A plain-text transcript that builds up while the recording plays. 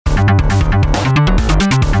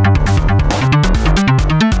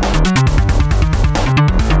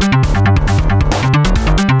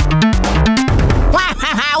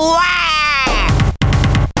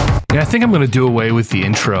think I'm going to do away with the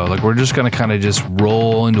intro. Like, we're just going to kind of just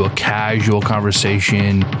roll into a casual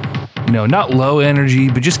conversation. You know, not low energy,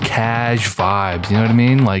 but just cash vibes. You know what I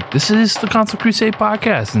mean? Like, this is the Console Crusade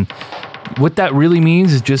podcast. And what that really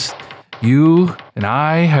means is just you and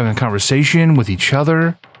I having a conversation with each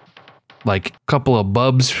other. Like, a couple of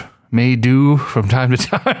bubs may do from time to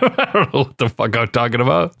time. I don't know what the fuck I'm talking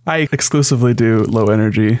about. I exclusively do low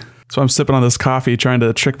energy. So I'm sipping on this coffee, trying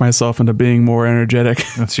to trick myself into being more energetic.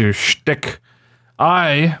 That's your shtick.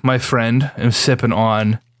 I, my friend, am sipping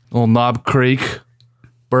on a little Knob Creek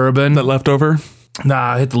bourbon. That leftover?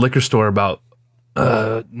 Nah, I hit the liquor store about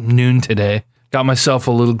noon today. Got myself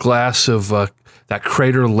a little glass of that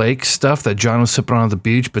Crater Lake stuff that John was sipping on at the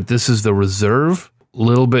beach, but this is the Reserve. A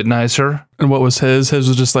little bit nicer. And what was his? His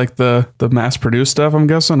was just like the mass-produced stuff, I'm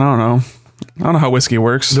guessing? I don't know. I don't know how whiskey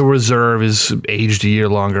works. The Reserve is aged a year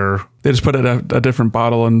longer. They just put it in a different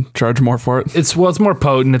bottle and charge more for it. It's more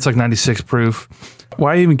potent. It's like 96 proof.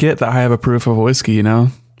 Why even get that high of a proof of a whiskey, you know?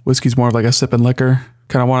 Whiskey's more of like a sipping liquor.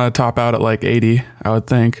 Kind of want to top out at like 80, I would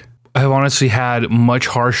think. I've honestly had much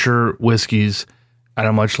harsher whiskeys at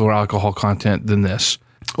a much lower alcohol content than this.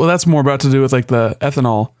 Well, that's more about to do with like the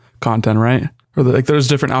ethanol content, right? Or like there's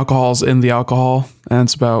different alcohols in the alcohol, and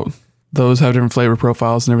it's about those have different flavor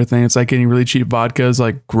profiles and everything. It's like getting really cheap vodkas,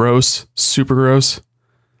 like gross, super gross.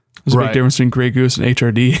 There's a big difference between Grey Goose and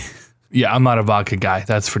HRD. Yeah, I'm not a vodka guy.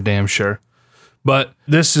 That's for damn sure. But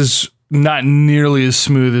this is not nearly as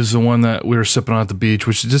smooth as the one that we were sipping on at the beach,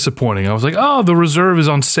 which is disappointing. I was like, oh, the Reserve is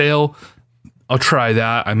on sale. I'll try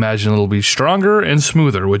that. I imagine it'll be stronger and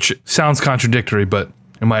smoother, which sounds contradictory, but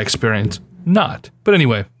in my experience, not. But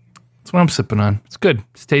anyway, that's what I'm sipping on. It's good.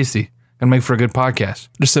 It's tasty. Gonna make for a good podcast.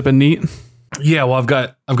 Just sipping neat. Yeah, well, I've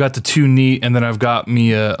got the 2 neat, and then I've got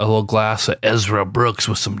me a little glass of Ezra Brooks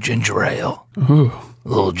with some ginger ale. Ooh, a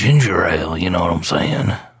little ginger ale. You know what I'm saying?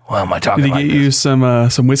 Why am I talking like this? Did he get you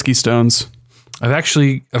some whiskey stones? I've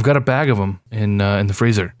got a bag of them in the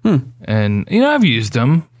freezer, and you know I've used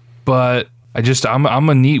them, but I'm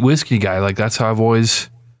a neat whiskey guy. Like that's how I've always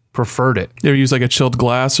preferred it. You ever use like a chilled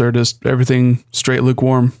glass or just everything straight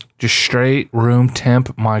lukewarm? Just straight room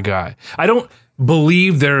temp, my guy. I don't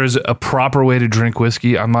believe there is a proper way to drink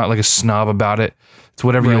whiskey. I'm not like a snob about it. It's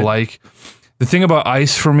whatever you like. The thing about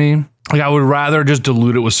ice for me, like I would rather just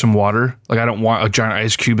dilute it with some water. Like I don't want a giant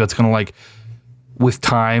ice cube that's going to like with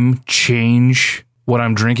time change what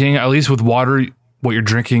I'm drinking. At least with water, what you're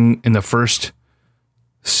drinking in the first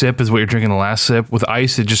sip is what you're drinking in the last sip. With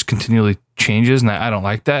ice, it just continually changes, and I don't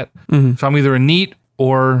like that. Mm-hmm. So I'm either a neat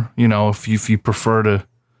or, you know, if you prefer to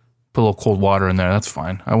put a little cold water in there, that's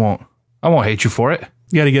fine. I won't hate you for it.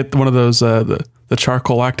 You got to get one of those the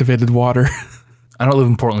charcoal activated water. I don't live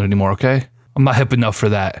in Portland anymore. Okay, I'm not hip enough for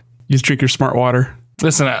that. You just drink your smart water.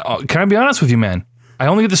 Listen, can I be honest with you, man? I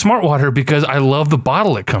only get the smart water because I love the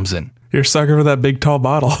bottle it comes in. You're a sucker for that big tall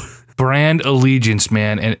bottle. Brand allegiance,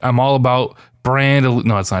 man, and I'm all about brand.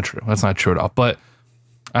 No, that's not true. That's not true at all. But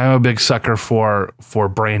I'm a big sucker for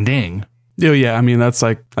branding. Oh yeah, I mean that's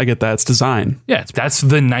like I get that. It's design. Yeah, that's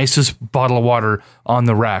the nicest bottle of water on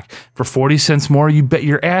the rack. For 40 cents more, you bet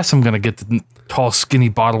your ass I'm gonna get the tall, skinny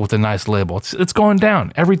bottle with a nice label. It's going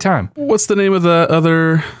down every time. What's the name of the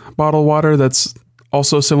other bottled water that's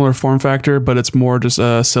also similar form factor, but it's more just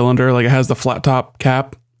a cylinder? Like it has the flat top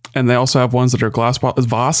cap, and they also have ones that are glass bottles.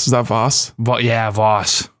 Voss? Is that Voss? Yeah,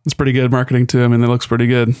 Voss. It's pretty good marketing to them, and it looks pretty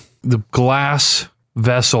good. The glass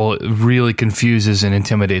vessel really confuses and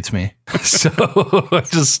intimidates me. So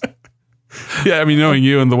just yeah, I mean, knowing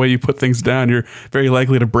you and the way you put things down, you're very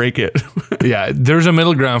likely to break it. Yeah, there's a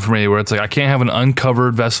middle ground for me where it's like I can't have an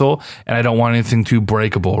uncovered vessel and I don't want anything too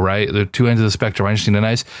breakable, right? The two ends of the spectrum. I just need a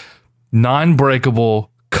nice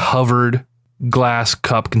non-breakable covered glass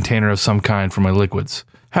cup container of some kind for my liquids.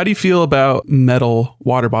 How do you feel about metal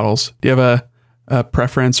water bottles? Do you have a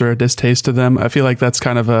preference or a distaste to them? I feel like that's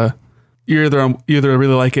kind of a you either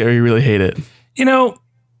really like it or you really hate it. You know,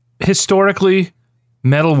 historically,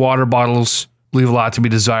 metal water bottles leave a lot to be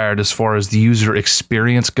desired as far as the user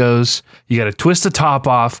experience goes. You got to twist the top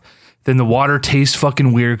off, then the water tastes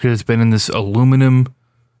fucking weird because it's been in this aluminum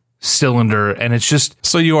cylinder, and it's just...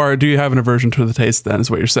 So do you have an aversion to the taste then, is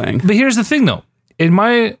what you're saying? But here's the thing, though. In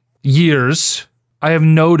my years, I have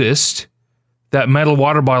noticed that metal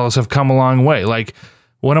water bottles have come a long way. Like,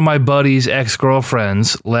 one of my buddy's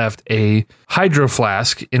ex-girlfriends left a hydro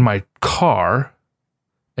flask in my car,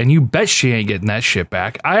 and you bet she ain't getting that shit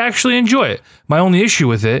back. I actually enjoy it. My only issue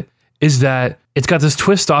with it is that it's got this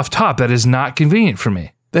twist off top that is not convenient for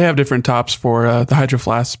me. They have different tops for the hydro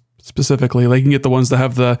flask specifically. Like you can get the ones that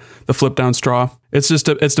have the flip down straw. It's just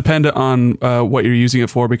it's dependent on what you're using it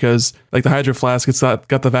for, because like the Hydro Flask, it's got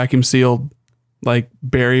the vacuum sealed like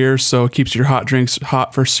barrier, so it keeps your hot drinks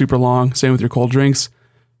hot for super long. Same with your cold drinks.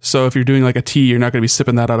 So if you're doing like a tea, you're not going to be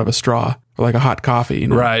sipping that out of a straw, or like a hot coffee. You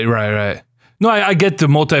know? Right. No, I get the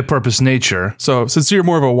multi-purpose nature. So since you're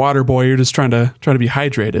more of a water boy, you're just trying to be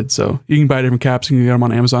hydrated. So you can buy different caps. You can get them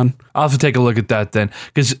on Amazon. I'll have to take a look at that then,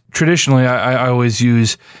 because traditionally I always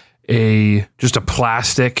use just a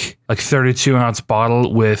plastic like 32-ounce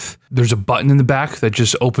bottle with there's a button in the back that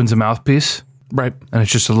just opens a mouthpiece. Right. And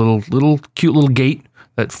it's just a little cute little gate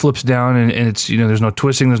that flips down, and it's, there's no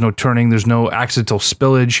twisting, there's no turning, there's no accidental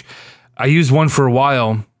spillage. I used one for a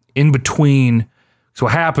while in between. So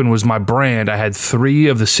what happened was my brand, I had 3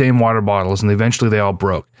 of the same water bottles, and eventually they all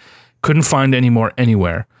broke. Couldn't find any more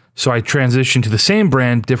anywhere. So I transitioned to the same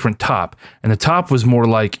brand, different top. And the top was more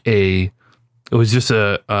like it was just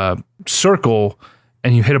a circle,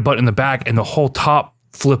 and you hit a button in the back, and the whole top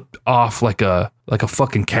flipped off like a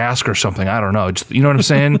fucking cask or something. I don't know. Just, you know what I'm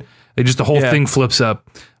saying? The whole thing flips up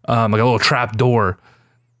like a little trap door.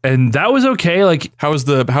 And that was okay. Like, how was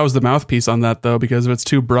the mouthpiece on that though? Because if it's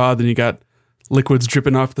too broad, then you got liquids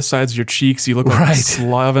dripping off the sides of your cheeks. You look like a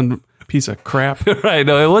sloven piece of crap. Right.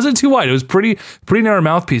 No, it wasn't too wide. It was pretty narrow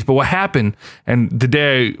mouthpiece. But what happened, and the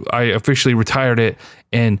day I officially retired it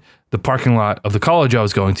in the parking lot of the college I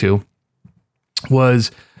was going to, was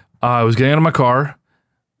I was getting out of my car,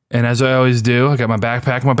 and as I always do, I got my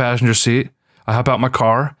backpack in my passenger seat. I hop out my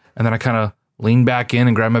car, and then I kind of lean back in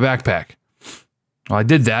and grab my backpack. Well, I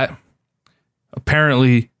did that.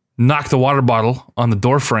 Apparently knocked the water bottle on the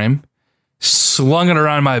door frame, slung it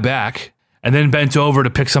around my back, and then bent over to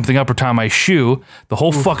pick something up or tie my shoe. The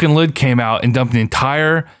whole fucking lid came out and dumped the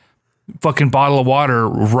entire fucking bottle of water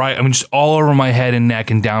just all over my head and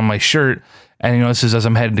neck and down my shirt. And this is as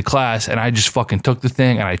I'm heading to class, and I just fucking took the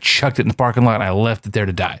thing and I chucked it in the parking lot and I left it there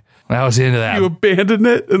to die. And I was into that. You abandoned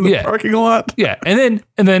it in the parking lot? Yeah. And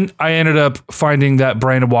then I ended up finding that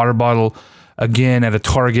brand of water bottle again at a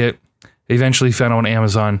Target. Eventually found it on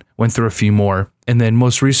Amazon, went through a few more, and then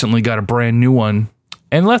most recently got a brand new one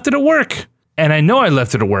and left it at work. And I know I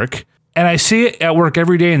left it at work, and I see it at work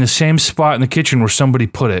every day in the same spot in the kitchen where somebody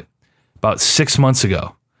put it about 6 months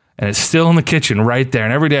ago. And it's still in the kitchen right there.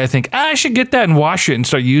 And every day I think, I should get that and wash it and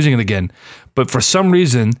start using it again. But for some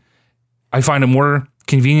reason, I find it more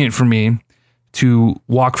convenient for me to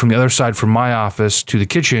walk from the other side from my office to the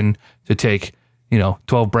kitchen to take,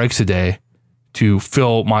 12 breaks a day to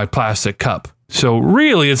fill my plastic cup. So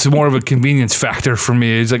really, it's more of a convenience factor for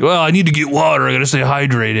me. It's like, well, I need to get water. I got to stay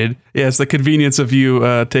hydrated. Yeah, it's the convenience of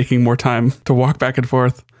you taking more time to walk back and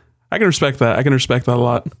forth. I can respect that. A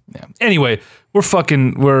lot. Yeah. Anyway,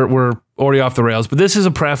 we're already off the rails, but this is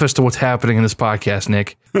a preface to what's happening in this podcast,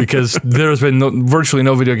 Nick, because there's been virtually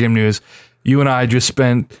no video game news. You and I just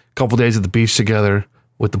spent a couple days at the beach together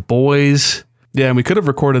with the boys. Yeah, and we could have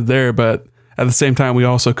recorded there, but at the same time, we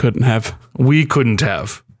also couldn't have. We couldn't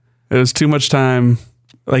have. It was too much time,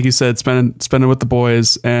 like you said, spending with the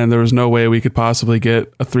boys, and there was no way we could possibly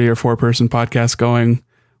get a 3 or 4 person podcast going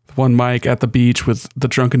with one mic at the beach with the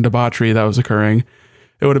drunken debauchery that was occurring.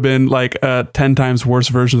 It would have been like a 10 times worse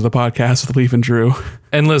version of the podcast with Leaf and Drew.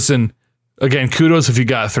 And listen, again, kudos if you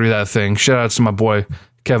got through that thing. Shout out to my boy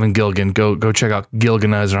Kevin Gilgan. Go check out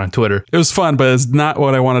Gilganizer on Twitter. It was fun, but it's not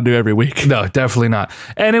what I want to do every week. No, definitely not.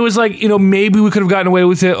 And it was like, maybe we could have gotten away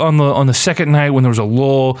with it on the second night when there was a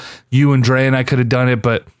lull. You and Dre and I could have done it,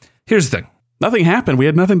 but here's the thing. Nothing happened. We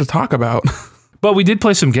had nothing to talk about. But we did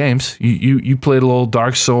play some games. You played a little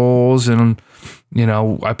Dark Souls, and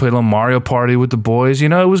I played a little Mario Party with the boys. It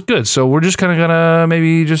was good. So we're just kind of gonna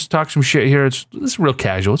maybe just talk some shit here. It's real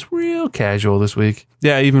casual. It's real casual this week.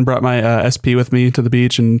 Yeah, I even brought my SP with me to the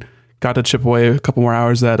beach and got to chip away a couple more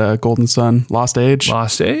hours at Golden Sun Lost Age.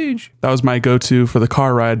 That was my go-to for the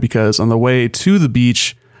car ride, because on the way to the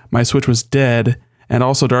beach, my Switch was dead, and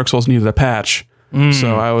also Dark Souls needed a patch.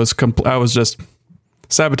 So I was just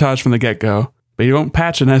sabotaged from the get-go. But you don't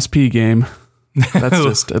patch an SP game.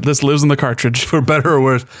 This lives in the cartridge. For better or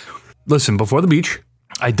worse. Listen, before the beach,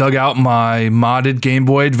 I dug out my modded Game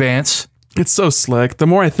Boy Advance. It's so slick. The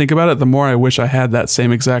more I think about it, the more I wish I had that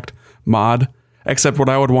same exact mod. Except what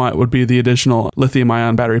I would want would be the additional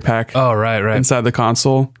lithium-ion battery pack. Oh, right. Inside the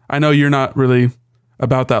console. I know you're not really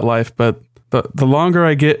about that life, but the longer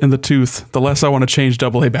I get in the tooth, the less I want to change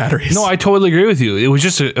AA batteries. No, I totally agree with you. It was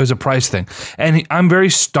just it was a price thing. And I'm very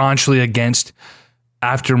staunchly against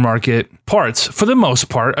aftermarket parts for the most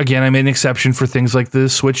part. Again, I made an exception for things like the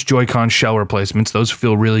Switch Joy-Con shell replacements. Those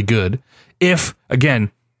feel really good. If,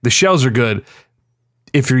 again, the shells are good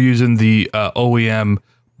if you're using the OEM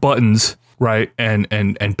buttons, right, and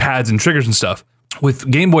pads and triggers and stuff.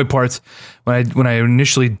 With Game Boy parts, when I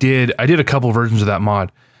initially did a couple versions of that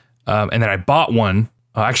mod, and then I bought one.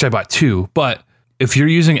 Actually, I bought two. But if you're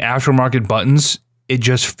using aftermarket buttons, it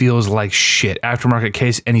just feels like shit. Aftermarket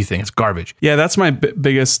case, anything, it's garbage. Yeah, that's my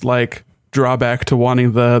biggest like drawback to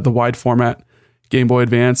wanting the wide format Game Boy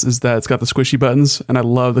Advance is that it's got the squishy buttons, and I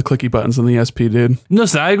love the clicky buttons on the SP, dude. No,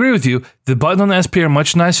 so I agree with you. The buttons on the SP are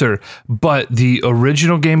much nicer, but the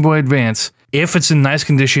original Game Boy Advance, if it's in nice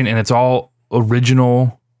condition and it's all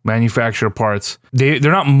original manufacturer parts, they're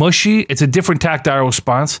not mushy. It's a different tactile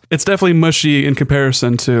response. It's definitely mushy in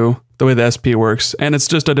comparison to the way the SP works, and it's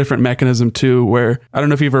just a different mechanism too, where I don't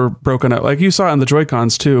know if you've ever broken up, like you saw it on the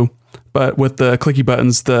Joy-Cons too, but with the clicky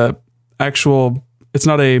buttons, the actual, it's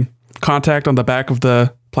not a contact on the back of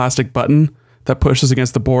the plastic button that pushes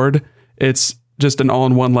against the board. It's just an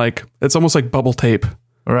all-in-one, like it's almost like bubble tape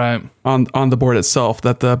Right. on the board itself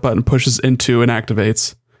that the button pushes into and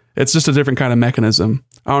activates. It's just a different kind of mechanism.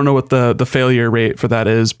 I don't know what the failure rate for that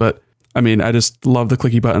is, but I mean, I just love the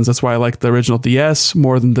clicky buttons. That's why I like the original DS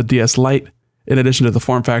more than the DS Lite, in addition to the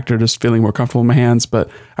form factor, just feeling more comfortable in my hands. But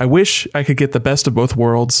I wish I could get the best of both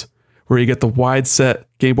worlds, where you get the wide set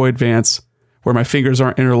Game Boy Advance, where my fingers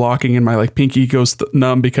aren't interlocking and my like pinky goes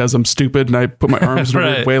numb because I'm stupid and I put my arms in a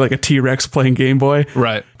weird way like a T-Rex playing Game Boy.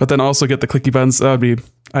 Right. But then also get the clicky buttons. That would be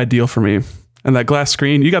ideal for me. And that glass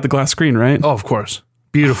screen, you got the glass screen, right? Oh, of course.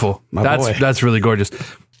 Beautiful. boy. That's really gorgeous.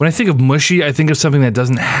 When I think of mushy, I think of something that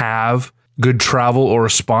doesn't have good travel or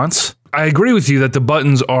response. I agree with you that the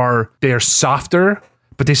buttons are softer,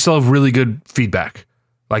 but they still have really good feedback.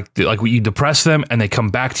 Like you depress them and they come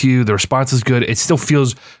back to you. The response is good. It still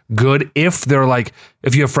feels good if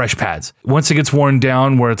you have fresh pads. Once it gets worn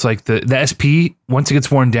down, where it's like the SP, once it gets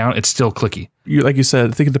worn down, it's still clicky. Like you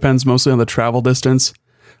said, I think it depends mostly on the travel distance.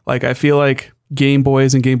 Like I feel like Game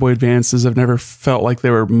Boys and Game Boy Advances have never felt like they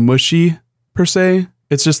were mushy per se.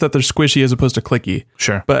 It's just that they're squishy as opposed to clicky.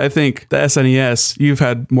 Sure. But I think the SNES, you've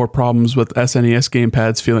had more problems with SNES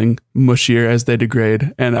gamepads feeling mushier as they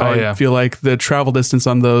degrade. And I feel like the travel distance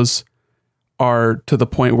on those are to the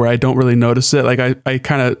point where I don't really notice it. Like I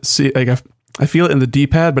kind of see, like I feel it in the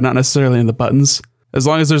D-pad, but not necessarily in the buttons. As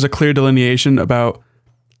long as there's a clear delineation about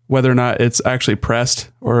whether or not it's actually pressed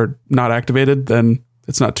or not activated, then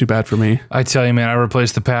it's not too bad for me. I tell you, man, I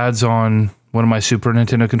replaced the pads on one of my Super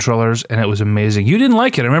Nintendo controllers, and it was amazing. You didn't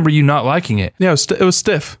like it. I remember you not liking it. Yeah, it was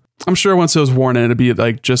stiff. I'm sure once it was worn in, it'd be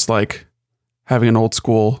like just like having an old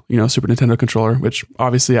school, Super Nintendo controller, which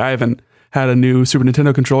obviously I haven't had a new Super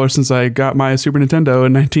Nintendo controller since I got my Super Nintendo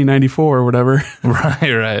in 1994 or whatever.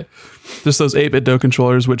 Right. Just those 8-bit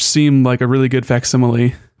controllers, which seem like a really good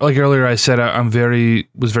facsimile. Like earlier I said, I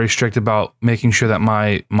was very strict about making sure that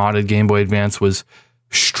my modded Game Boy Advance was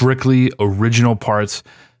strictly original parts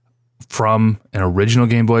from an original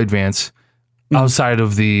Game Boy Advance outside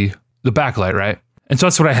of the backlight, right? And so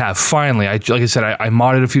that's what I have. Finally, I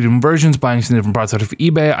modded a few different versions, buying some different parts out of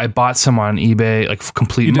eBay. I bought some on eBay, like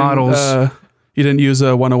complete models. You didn't use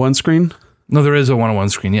a 101 screen? No, there is a 101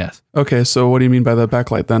 screen, yes. Okay, so what do you mean by the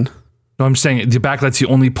backlight then? No, I'm saying the backlight's the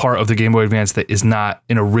only part of the Game Boy Advance that is not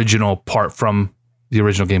an original part from the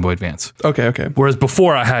original Game Boy Advance. Okay. Whereas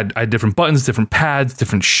before I had different buttons, different pads,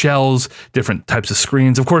 different shells, different types of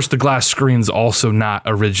screens. Of course, the glass screen's also not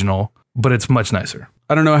original, but it's much nicer.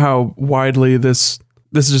 I don't know how widely this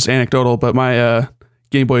is just anecdotal, but my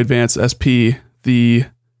Game Boy Advance SP, the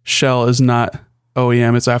shell is not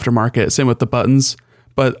OEM, it's aftermarket. Same with the buttons,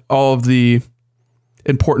 but all of the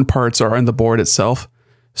important parts are in the board itself.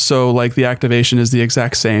 So like the activation is the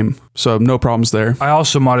exact same. So no problems there. I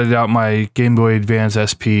also modded out my Game Boy Advance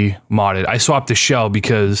SP modded. I swapped the shell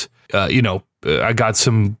because, I got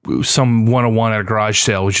some 101 at a garage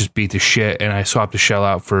sale, which just beat the shit. And I swapped the shell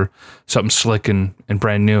out for something slick and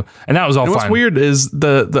brand new. And that was all fine. What's weird is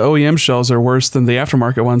the OEM shells are worse than the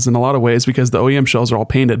aftermarket ones in a lot of ways because the OEM shells are all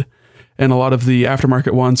painted. And a lot of the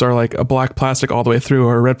aftermarket ones are like a black plastic all the way through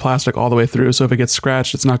or a red plastic all the way through. So if it gets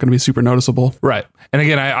scratched, it's not going to be super noticeable. Right. And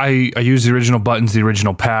again, I use the original buttons, the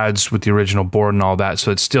original pads with the original board and all that.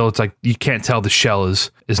 So it's like you can't tell the shell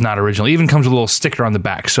is not original. It even comes with a little sticker on the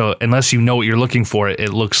back. So unless you know what you're looking for,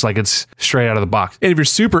 it looks like it's straight out of the box. And if you're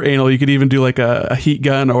super anal, you could even do like a heat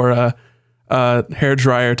gun or a hair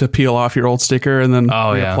dryer to peel off your old sticker and then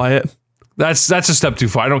reapply it. That's a step too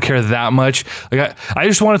far. I don't care that much. Like I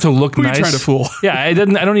just want it to look nice. Who are you trying to fool? Yeah, I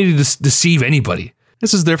don't need to deceive anybody.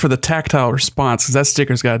 This is there for the tactile response because that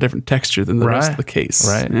sticker's got a different texture than the rest of the case.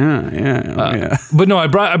 Right. Yeah. But no, I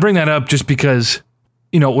bring that up just because,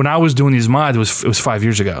 when I was doing these mods, it was 5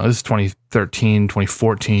 years ago. This is 2013,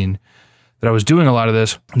 2014 that I was doing a lot of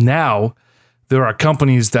this. Now, there are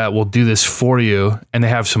companies that will do this for you, and they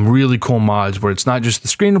have some really cool mods where it's not just the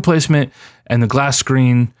screen replacement and the glass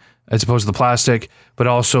screen as opposed to the plastic, but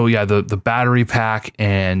also, the battery pack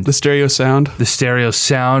and The stereo sound. the stereo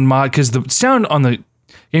sound mod, because the sound on the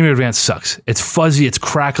Game Boy Advance sucks. It's fuzzy, it's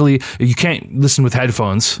crackly. You can't listen with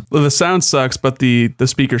headphones. Well, the sound sucks, but the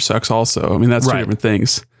speaker sucks also. I mean, that's two Right. different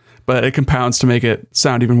things. But it compounds to make it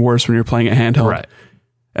sound even worse when you're playing it handheld. Right.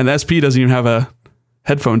 And the SP doesn't even have a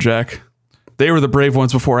headphone jack. They were the brave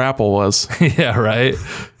ones before Apple was. Yeah, right.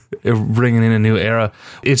 They're bringing in a new era.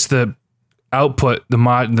 It's the output,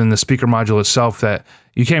 then the speaker module itself, that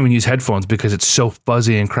you can't even use headphones because it's so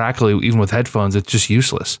fuzzy and crackly. Even with headphones, it's just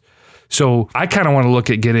useless. So I kind of want to look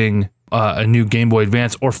at getting a new Game Boy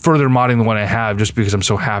Advance or further modding the one I have, just because I'm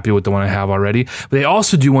so happy with the one I have already. But they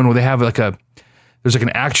also do one where they have there's an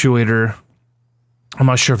actuator. I'm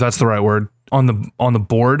not sure if that's the right word on the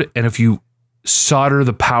board, and if you solder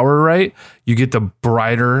the power right, you get the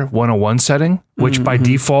brighter 101 setting, which by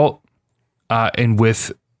default, and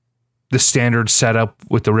with the standard setup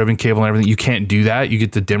with the ribbon cable and everything, you can't do that. You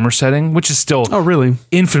get the dimmer setting, which is still really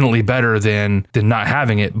infinitely better than not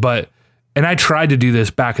having it. And I tried to do this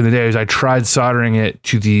back in the days. I tried soldering it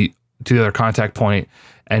to the other contact point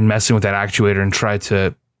and messing with that actuator and tried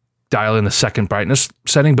to dial in the second brightness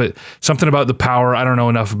setting, but something about the power, I don't know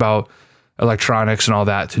enough about electronics and all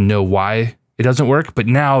that to know why it doesn't work. But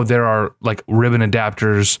now there are ribbon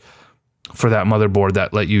adapters for that motherboard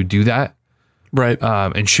that let you do that. Right.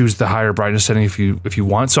 And choose the higher brightness setting if you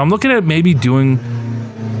want. So I'm looking at maybe doing.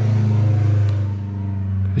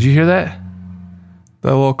 Did you hear that?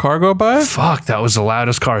 That little car go by? Fuck, that was the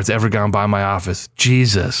loudest car that's ever gone by my office.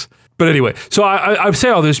 Jesus. But anyway, so I say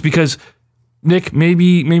all this because, Nick,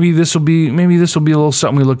 maybe this will be a little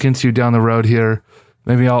something we look into down the road here.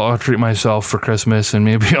 Maybe I'll treat myself for Christmas, and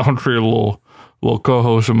maybe I'll treat a little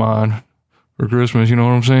co-host of mine for Christmas. You know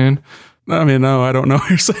what I'm saying? I mean, no, I don't know what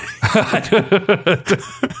you're saying.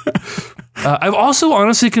 I've also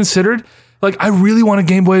honestly considered, I really want a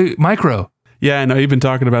Game Boy Micro. Yeah, I know you've been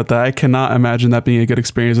talking about that. I cannot imagine that being a good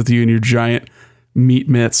experience with you and your giant meat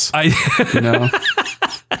mitts.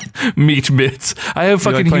 Meat mitts. I have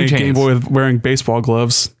fucking playing huge hands. Game Boy with wearing baseball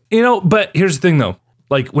gloves. But here's the thing though.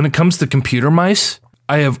 When it comes to computer mice,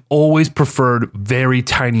 I have always preferred very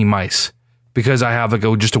tiny mice because I have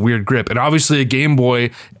just a weird grip. And obviously a Game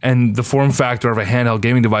Boy and the form factor of a handheld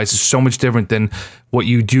gaming device is so much different than what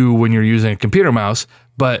you do when you're using a computer mouse.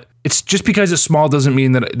 But it's just because it's small doesn't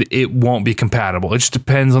mean that it won't be compatible. It just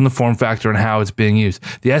depends on the form factor and how it's being used.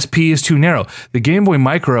 The SP is too narrow. The Game Boy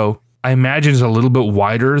Micro, I imagine, is a little bit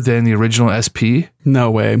wider than the original SP.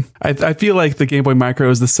 No way. I feel like the Game Boy Micro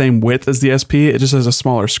is the same width as the SP. It just has a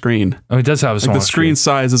smaller screen. Oh, it does have a smaller the screen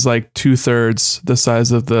size is 2/3 the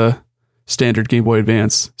size of the standard Game Boy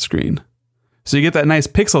Advance screen. So you get that nice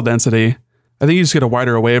pixel density. I think you just get a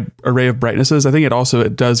wider array of brightnesses. I think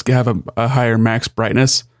it does have a higher max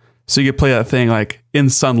brightness. So you can play that thing in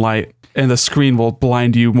sunlight and the screen will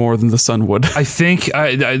blind you more than the sun would. I think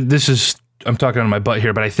I'm talking on my butt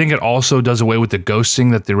here, but I think it also does away with the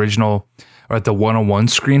ghosting that the original or the 101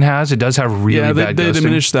 screen has. It does have really bad ghosting. They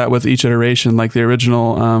diminished that with each iteration. The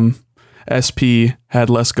original SP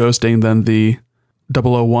had less ghosting than the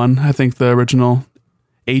 001. I think the original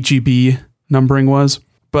AGB numbering was.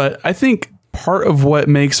 But I think part of what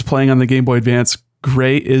makes playing on the Game Boy Advance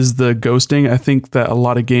great is the ghosting. I think that a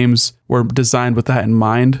lot of games were designed with that in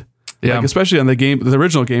mind. Yeah. Especially on the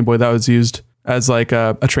original Game Boy, that was used as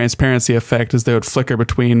a transparency effect, as they would flicker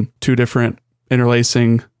between two different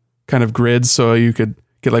interlacing kind of grids, so you could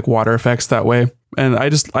get water effects that way. And I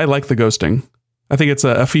like the ghosting. I think it's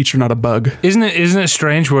a feature, not a bug. Isn't it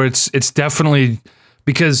strange where it's definitely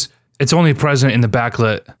because it's only present in the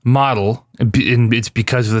backlit model, and it's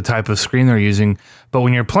because of the type of screen they're using. But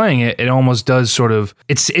when you're playing it, it almost does sort of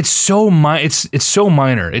it's so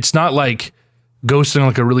minor. It's not like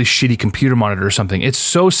ghosting a really shitty computer monitor or something. It's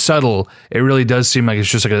so subtle. It really does seem like it's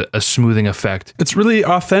just a smoothing effect. It's really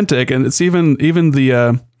authentic, and it's even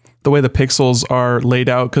the way the pixels are laid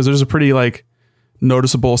out, because there's a pretty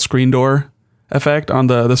noticeable screen door effect on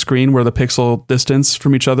the screen where the pixel distance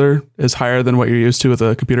from each other is higher than what you're used to with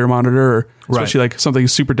a computer monitor, or especially something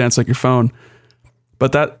super dense like your phone.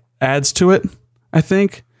 But that adds to it, I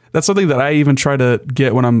think. That's something that I even try to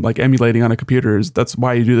get when I'm emulating on a computer. That's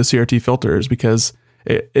why you do the CRT filters, because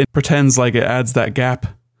it pretends like it adds that gap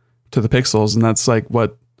to the pixels, and that's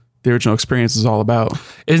what the original experience is all about.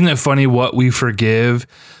 Isn't it funny what we forgive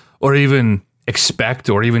or even expect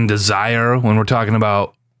or even desire when we're talking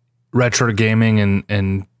about retro gaming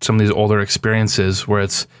and some of these older experiences where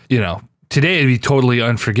it's, today it'd be totally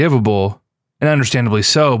unforgivable, and understandably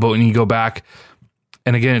so, but when you go back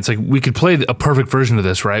And again, it's like we could play a perfect version of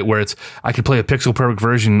this, right? Where I could play a pixel perfect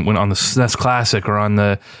version when on the SNES Classic or on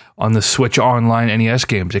the Switch Online NES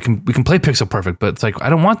games. We can play pixel perfect, but it's like I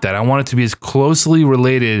don't want that. I want it to be as closely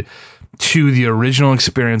related to the original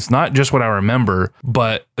experience, not just what I remember,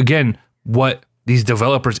 but again, what these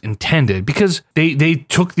developers intended, because they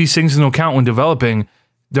took these things into account when developing.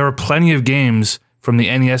 There are plenty of games from the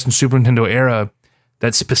NES and Super Nintendo era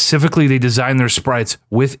that specifically they designed their sprites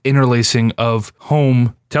with interlacing of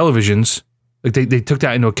home televisions. Like they took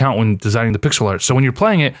that into account when designing the pixel art. So when you're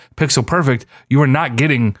playing it pixel perfect, you are not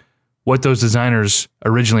getting what those designers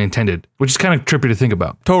originally intended, which is kind of trippy to think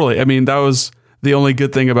about. Totally. I mean, that was the only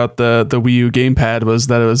good thing about the Wii U gamepad was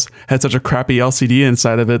that it had such a crappy LCD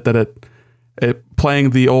inside of it that it playing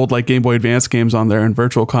the old like Game Boy Advance games on there and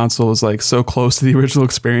Virtual Console was like so close to the original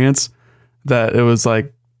experience that it was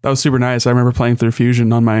like, that was super nice. I remember playing through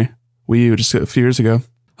Fusion on my Wii U just a few years ago.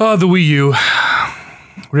 Oh, the Wii U.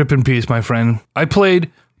 Rip in peace, my friend. I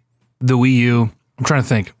played the Wii U. I'm trying to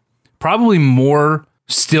think. Probably more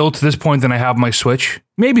still to this point than I have my Switch.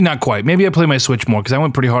 Maybe not quite. Maybe I play my Switch more because I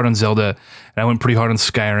went pretty hard on Zelda and I went pretty hard on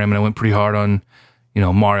Skyrim and I went pretty hard on,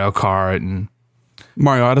 Mario Kart and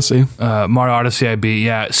Mario Odyssey. Mario Odyssey I beat,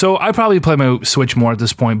 yeah. So I probably play my Switch more at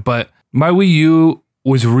this point, but my Wii U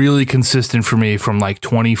was really consistent for me from like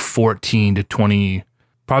 2014 to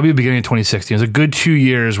probably the beginning of 2016. It was a good 2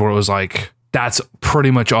 years where it was like, that's pretty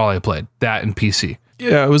much all I played, that and PC.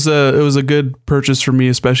 Yeah, it was a good purchase for me,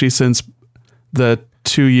 especially since the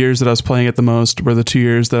 2 years that I was playing it the most were the 2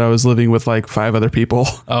 years that I was living with like 5 other people.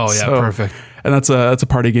 Oh yeah, perfect. And that's a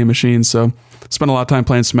party game machine. So spent a lot of time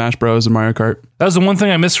playing Smash Bros. And Mario Kart. That was the one thing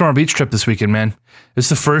I missed from our beach trip this weekend, man. It's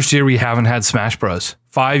the first year we haven't had Smash Bros.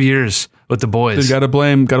 5 years with the boys. Dude, gotta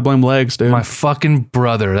blame legs, dude. My fucking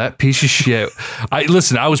brother, that piece of shit. I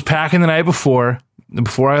was packing the night before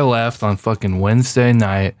I left on fucking Wednesday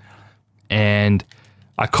night, and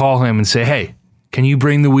I call him and say, "Hey, can you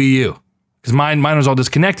bring the Wii U?" Because mine was all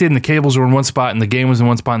disconnected, and the cables were in one spot, and the game was in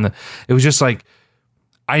one spot, and it was just like,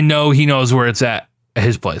 I know he knows where it's at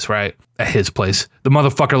his place, right? At his place. The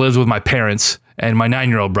motherfucker lives with my parents and my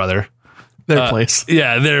 9-year-old brother. Their place.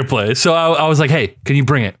 Yeah, their place. So I was like, "Hey, can you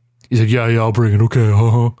bring it?" He said, yeah, I'll bring it. Okay.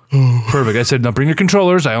 Perfect. I said, "Now bring your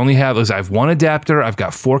controllers. I have one adapter. I've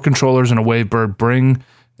got 4 controllers and a Wavebird. Bring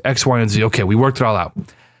X, Y, and Z." Okay, we worked it all out.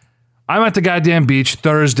 I'm at the goddamn beach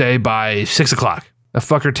Thursday by 6 o'clock. A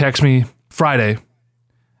fucker texts me Friday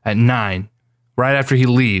at 9, right after he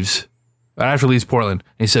leaves Portland.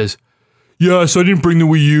 And he says, "Yeah, so I didn't bring the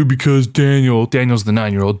Wii U because Daniel's the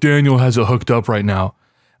 9-year-old. Daniel has it hooked up right now."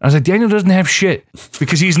 I was like, "Daniel doesn't have shit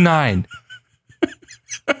because he's 9.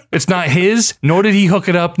 It's not his, nor did he hook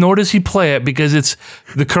it up, nor does he play it because it's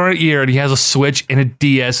the current year and he has a Switch and a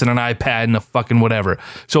DS and an iPad and a fucking whatever."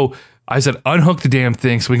 So I said, "Unhook the damn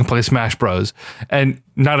thing so we can play Smash Bros." And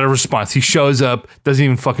not a response. He shows up, doesn't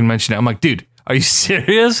even fucking mention it. I'm like, "Dude, are you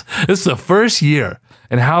serious? This is the first year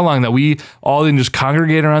and how long that we all didn't just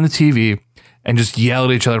congregate around the TV and just yell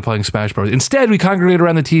at each other playing Smash Bros. Instead, we congregate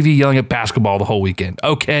around the TV yelling at basketball the whole weekend."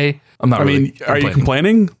 Okay. Are you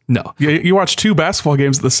complaining? No. You watched 2 basketball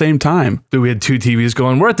games at the same time. Dude, we had 2 TVs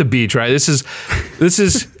going. We're at the beach, right? This is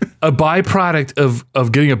a byproduct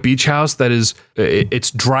of getting a beach house that is, it's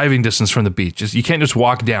driving distance from the beach. You can't just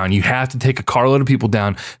walk down. You have to take a carload of people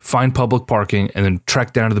down, find public parking, and then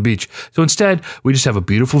trek down to the beach. So instead, we just have a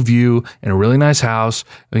beautiful view and a really nice house,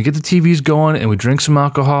 and we get the TVs going, and we drink some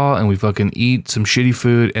alcohol, and we fucking eat some shitty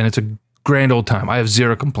food, and it's a grand old time. I have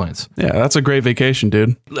 0 complaints. Yeah, that's a great vacation,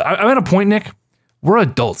 dude. I'm at a point, Nick. We're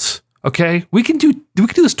adults, okay? We can do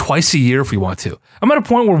this twice a year if we want to. I'm at a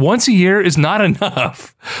point where once a year is not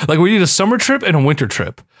enough. Like, we need a summer trip and a winter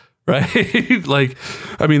trip, right? Like,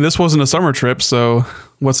 I mean, this wasn't a summer trip, so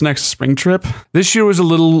what's next? Spring trip? This year was a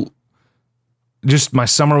little. Just my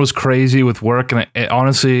summer was crazy with work, and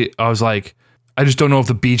honestly, I was like, I just don't know if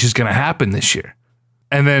the beach is going to happen this year.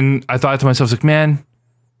 And then I thought to myself, like, man,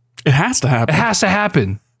 it has to happen. It has to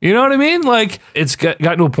happen. You know what I mean? Like, it's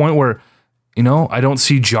gotten to a point where, I don't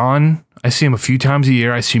see John. I see him a few times a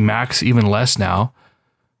year. I see Max even less now.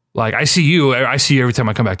 Like, I see you. I see you every time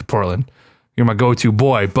I come back to Portland. You're my go-to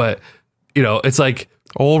boy. But, it's like...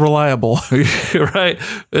 all reliable. Right?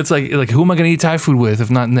 It's like who am I going to eat Thai food with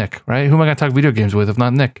if not Nick? Right? Who am I going to talk video games with if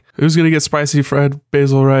not Nick? Who's going to get spicy fried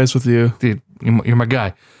basil rice with you? Dude, you're my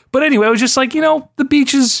guy. But anyway, I was just like, the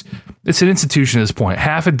beach is... It's an institution at this point.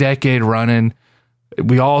 Half a decade running.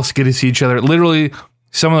 We all get to see each other. Literally,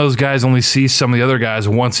 some of those guys only see some of the other guys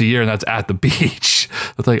once a year, and that's at the beach.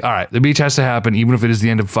 It's like, all right, the beach has to happen, even if it is the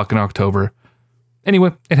end of fucking October.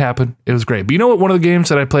 Anyway, it happened. It was great. But you know what? One of the games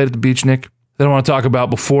that I played at the beach, Nick, that I want to talk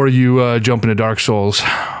about before you jump into Dark Souls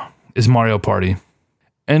is Mario Party.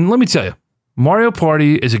 And let me tell you, Mario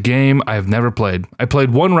Party is a game I have never played. I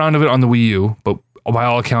played one round of it on the Wii U, but by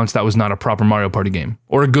all accounts, that was not a proper Mario Party game,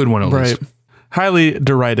 or a good one at least. Highly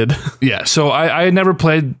derided. Yeah, so I had never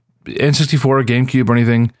played N64 or GameCube or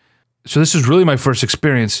anything, so this is really my first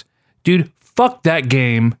experience. Dude, fuck that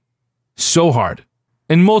game so hard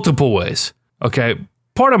in multiple ways, okay?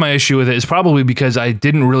 Part of my issue with it is probably because I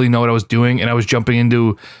didn't really know what I was doing, and I was jumping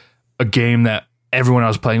into a game that everyone I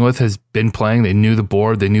was playing with has been playing. They knew the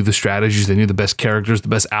board, they knew the strategies, they knew the best characters, the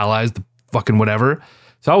best allies, the fucking whatever.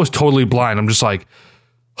 So I was totally blind. I'm just like,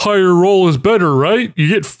 higher roll is better, right?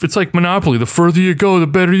 It's like Monopoly. The further you go, the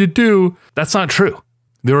better you do. That's not true.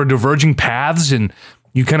 There are diverging paths, and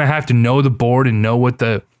you kind of have to know the board and know what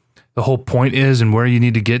the whole point is and where you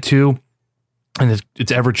need to get to. And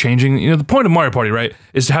it's ever changing. You know, the point of Mario Party, right,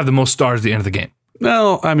 is to have the most stars at the end of the game.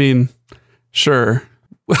 No, I mean, sure.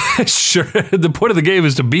 Sure. The point of the game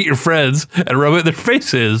is to beat your friends and rub it in their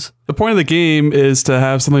faces. The point of the game is to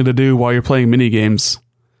have something to do while you're playing mini games,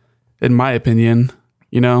 in my opinion,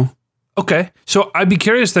 you know? Okay. So I'd be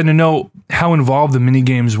curious then to know how involved the mini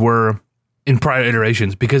games were in prior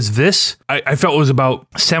iterations, because this, I felt was about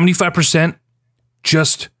 75%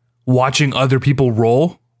 just watching other people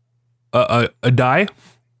roll a die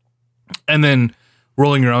and then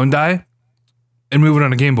rolling your own die and moving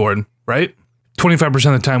on a game board, right? 25%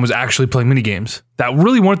 of the time was actually playing mini games that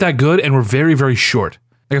really weren't that good and were very, very short.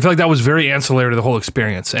 Like, I feel like that was very ancillary to the whole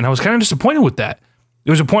experience, and I was kind of disappointed with that.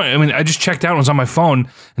 There was a point, I mean, I just checked out and was on my phone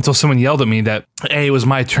until someone yelled at me that A, it was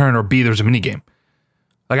my turn, or B, there was a mini game.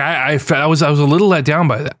 Like, I was a little let down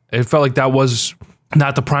by that. It felt like that was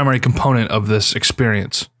not the primary component of this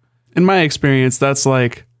experience. In my experience, that's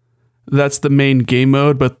the main game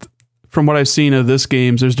mode, but from what I've seen of this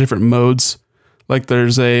game, there's different modes. Like,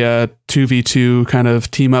 there's a 2v2 kind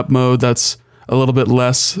of team up mode that's a little bit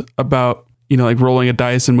less about, you know, like rolling a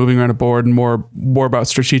dice and moving around a board, and more about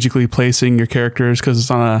strategically placing your characters, because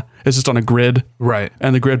it's just on a grid. Right.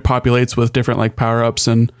 And the grid populates with different like power-ups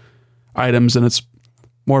and items, and it's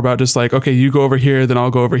more about just like, okay, you go over here, then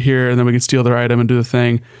I'll go over here, and then we can steal their item and do the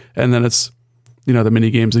thing. And then it's, you know, the mini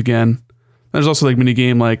games again. There's also like mini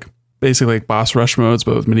game, like basically like boss rush modes,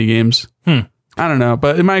 but with mini games. I don't know,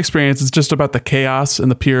 but in my experience, it's just about the chaos and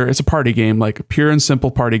it's a party game, like a pure and simple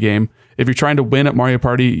party game. If you're trying to win at Mario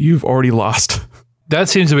Party, you've already lost. That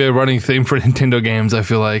seems to be a running theme for Nintendo games, I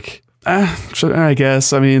feel like. I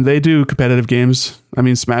guess. I mean, they do competitive games. I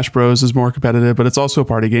mean, Smash Bros. Is more competitive, but it's also a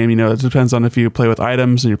party game. You know, it depends on if you play with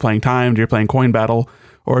items and you're playing timed, you're playing coin battle,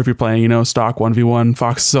 or if you're playing, you know, stock 1v1,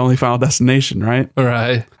 Fox's Only Final Destination, right?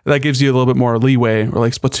 Right. That gives you a little bit more leeway. Or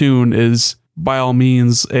like Splatoon is by all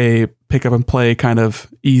means a pick up and play kind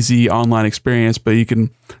of easy online experience, but you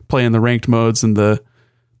can play in the ranked modes and the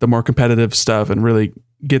more competitive stuff and really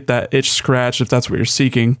get that itch scratched if that's what you're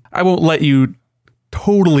seeking. I won't let you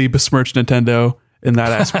totally besmirch Nintendo in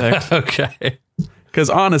that aspect. Okay. Because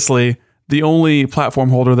honestly, the only platform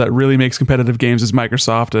holder that really makes competitive games is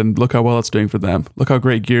Microsoft, and look how well it's doing for them. Look how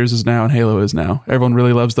great Gears is now and Halo is now. Everyone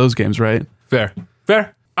really loves those games, right? Fair.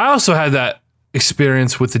 I also had that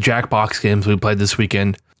experience with the Jackbox games we played this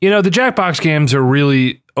weekend. You know, the Jackbox games are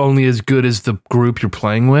really only as good as the group you're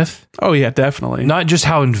playing with. Oh yeah, definitely. Not just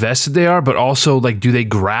how invested they are, but also like, do they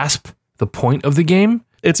grasp the point of the game?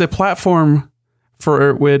 It's a platform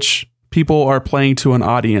for which people are playing to an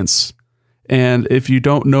audience. And if you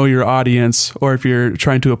don't know your audience, or if you're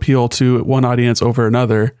trying to appeal to one audience over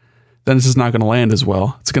another, then this is not going to land as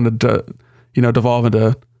well. It's going to, devolve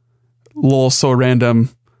into lol so random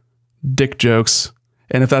dick jokes.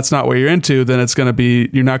 And if that's not what you're into, then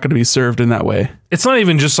you're not going to be served in that way. It's not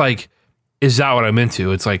even just like, is that what I'm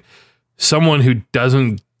into? It's like someone who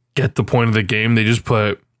doesn't get the point of the game, they just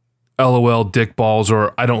put LOL dick balls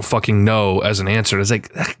or I don't fucking know as an answer. It's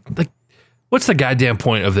like what's the goddamn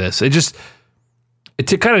point of this?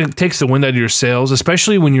 It kind of takes the wind out of your sails,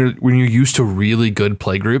 especially when you're used to really good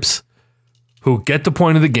play groups who get the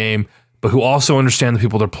point of the game, but who also understand the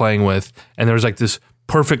people they're playing with. And there's like this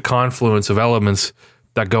perfect confluence of elements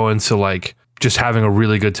that go into like just having a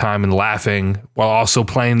really good time and laughing while also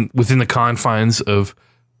playing within the confines of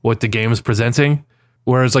what the game is presenting.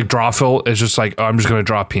 Whereas like Drawful is just like, oh, I'm just going to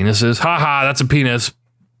draw penises. Haha, that's a penis.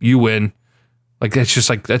 You win. Like, that's just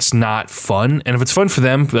like, that's not fun. And if it's fun for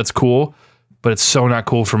them, that's cool. But it's so not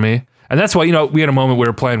cool for me. And that's why, we had a moment we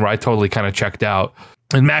were playing where I totally kind of checked out.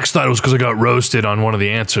 And Max thought it was because I got roasted on one of the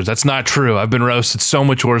answers. That's not true. I've been roasted so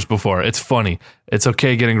much worse before. It's funny. It's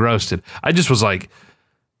okay getting roasted. I just was like,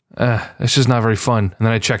 it's just not very fun. And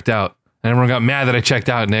then I checked out. And everyone got mad that I checked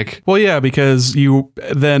out, Nick. Well, yeah, because you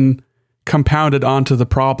then compounded onto the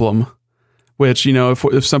problem, which, you know,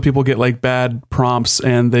 if some people get like bad prompts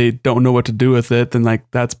and they don't know what to do with it, then like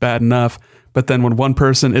that's bad enough. But then when one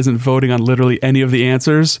person isn't voting on literally any of the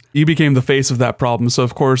answers, you became the face of that problem. So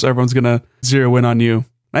of course everyone's going to zero in on you.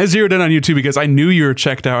 I zeroed in on you too because I knew you were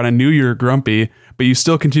checked out and I knew you were grumpy, but you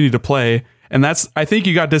still continued to play. And I think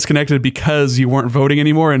you got disconnected because you weren't voting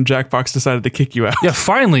anymore and Jackbox decided to kick you out. Yeah,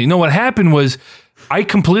 finally. No, what happened was I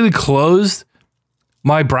completely closed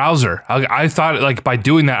my browser. I thought like by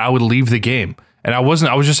doing that, I would leave the game. And I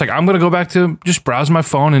wasn't. I was just like, I'm going to go back to just browsing my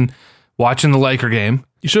phone and watching the Laker game.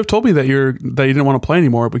 You should have told me that you didn't want to play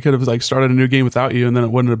anymore. We could have like started a new game without you and then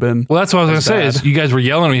it wouldn't have been. Well, that's what I was going to say is you guys were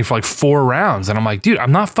yelling at me for like 4 rounds. And I'm like, dude,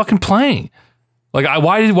 I'm not fucking playing. Like,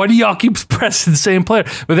 why do y'all keep pressing the same player?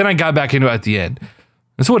 But then I got back into it at the end.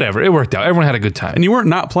 And so whatever, it worked out. Everyone had a good time. And you weren't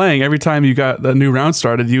not playing. Every time you got the new round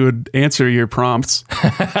started, you would answer your prompts.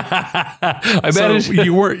 I bet so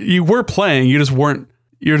you were playing. You just weren't.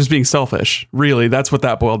 You're just being selfish. Really, that's what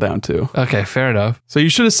that boiled down to. Okay, fair enough. So you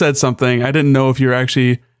should have said something. I didn't know if you're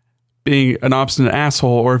actually being an obstinate asshole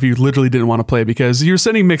or if you literally didn't want to play because you're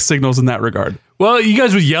sending mixed signals in that regard. Well, you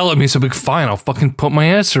guys would yell at me, so I'd be like, fine, I'll fucking put my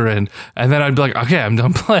answer in. And then I'd be like, okay, I'm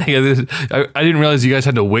done playing. And then I didn't realize you guys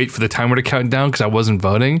had to wait for the timer to count down because I wasn't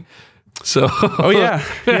voting. So, oh yeah.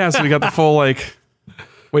 Yeah, so we got the full like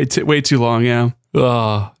wait too long, yeah.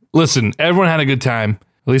 Listen, everyone had a good time.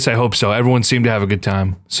 At least I hope so. Everyone seemed to have a good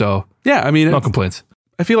time. So, yeah, I mean, no complaints.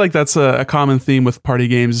 I feel like that's a common theme with party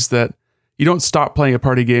games is that you don't stop playing a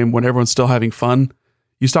party game when everyone's still having fun.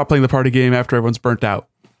 You stop playing the party game after everyone's burnt out.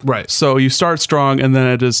 Right. So you start strong and then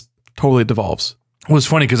it just totally devolves. Well, it's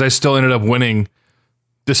funny because I still ended up winning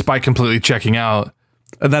despite completely checking out.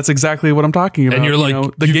 And that's exactly what I'm talking about. And you're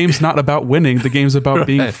like, the game's not about winning. The game's about right.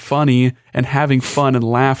 being funny and having fun and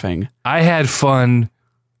laughing. I had fun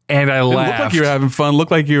and I laughed. It looked like you were having fun.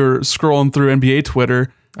 Looked like you were scrolling through NBA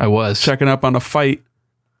Twitter. I was. Checking up on a fight.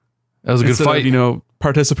 That was a good fight. Of,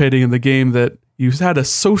 participating in the game that you had a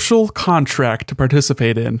social contract to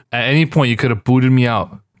participate in. At any point, you could have booted me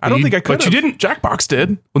out. I don't think I could. But you didn't. Jackbox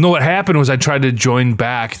did. Well, no, what happened was I tried to join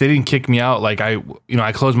back. They didn't kick me out. Like I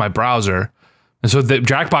closed my browser. And so the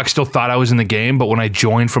Jackbox still thought I was in the game. But when I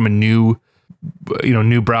joined from a new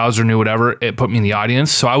browser, new whatever, it put me in the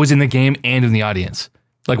audience. So I was in the game and in the audience.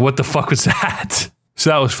 Like, what the fuck was that? So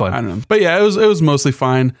that was fun. I don't know. But yeah, it was mostly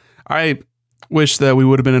fine. I wish that we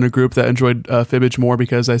would have been in a group that enjoyed Fibbage more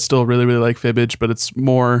because I still really, really like Fibbage, but it's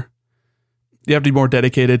more, you have to be more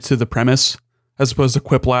dedicated to the premise as opposed to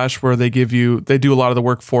Quiplash where they do a lot of the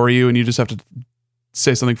work for you and you just have to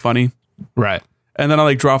say something funny. Right. And then I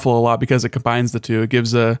like Drawful a lot because it combines the two. It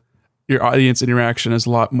gives your audience interaction is a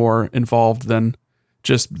lot more involved than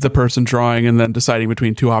just the person drawing and then deciding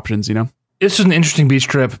between two options, you know? This is an interesting beach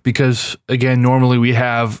trip because, again, normally we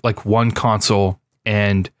have like one console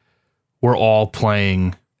and we're all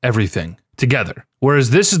playing everything together. Whereas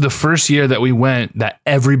this is the first year that we went that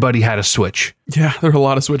everybody had a Switch. Yeah, there were a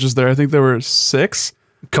lot of Switches there. I think there were 6.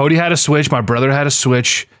 Cody had a Switch. My brother had a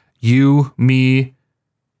Switch. You, me,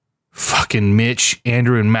 fucking Mitch,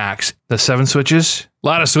 Andrew, and Max. The 7 Switches. A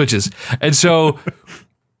lot of Switches. And so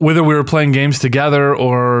whether we were playing games together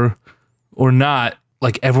or not,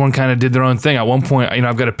 like everyone kind of did their own thing. At one point,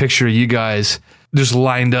 I've got a picture of you guys just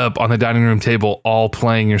lined up on the dining room table, all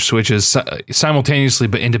playing your Switches simultaneously,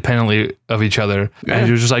 but independently of each other. Yeah. And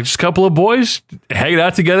it was just like, just a couple of boys hanging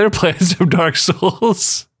out together, playing some Dark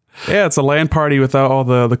Souls. Yeah, it's a LAN party without all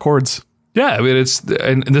the cords. Yeah, I mean,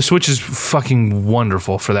 and the Switch is fucking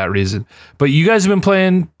wonderful for that reason. But you guys have been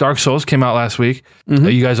playing Dark Souls, came out last week. Mm-hmm.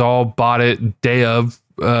 You guys all bought it day of,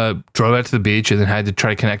 drove out to the beach, and then had to try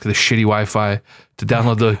to connect to the shitty Wi-Fi to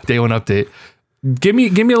download the day one update. Give me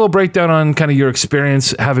a little breakdown on kind of your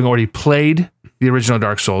experience having already played the original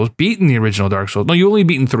Dark Souls, beaten the original Dark Souls. No, you only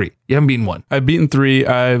beaten 3. You haven't beaten 1. I've beaten 3.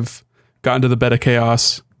 I've gotten to the Beta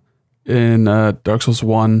Chaos in Dark Souls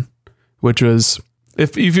 1, which was...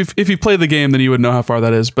 If you play the game, then you would know how far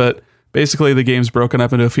that is. But basically, the game's broken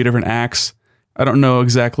up into a few different acts. I don't know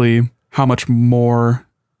exactly how much more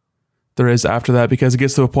there is after that because it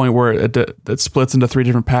gets to a point where it splits into 3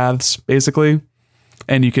 different paths, basically.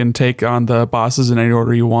 And you can take on the bosses in any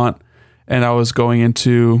order you want. And I was going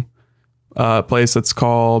into a place that's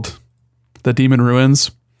called the Demon Ruins.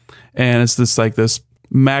 And it's this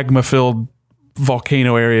magma-filled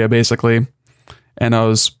volcano area, basically. And I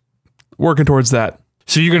was working towards that.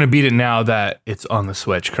 So you're going to beat it now that it's on the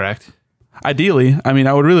Switch, correct? Ideally. I mean,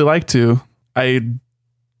 I would really like to. I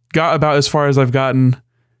got about as far as I've gotten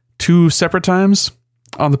 2 separate times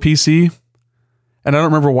on the PC. And I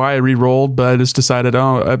don't remember why I re-rolled, but I just decided,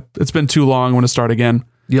 it's been too long. I'm going to start again.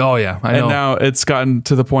 Oh yeah, I know. And now it's gotten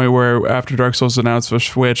to the point where after Dark Souls announced for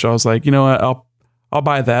Switch, I was like, you know what, I'll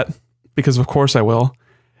buy that because of course I will.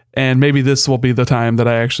 And maybe this will be the time that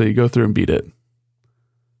I actually go through and beat it.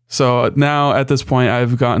 So now at this point,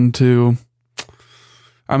 I'm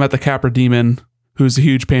at the Capra Demon, who's a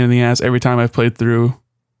huge pain in the ass every time I've played through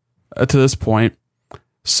to this point.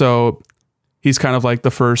 So he's kind of like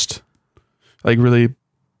the first, like really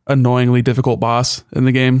annoyingly difficult boss in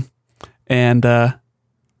the game. And I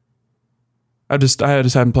just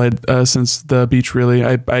haven't played since the beach really.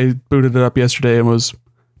 I booted it up yesterday and was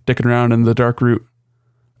dicking around in the Darkroot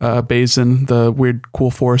basin, the weird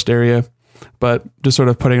cool forest area, but just sort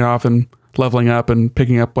of putting it off and leveling up and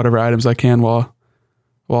picking up whatever items I can while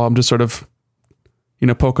I'm just sort of,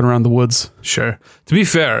 poking around the woods. Sure. To be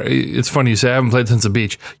fair, it's funny you say I haven't played since the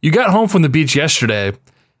beach. You got home from the beach yesterday,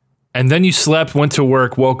 and then you slept, went to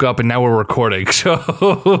work, woke up, and now we're recording.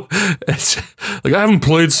 So it's like I haven't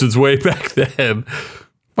played since way back then.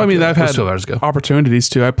 Well, I mean, I've had 12 hours ago. opportunities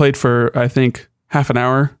to. I played for, I think, half an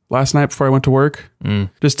hour last night before I went to work,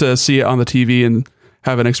 just to see it on the TV and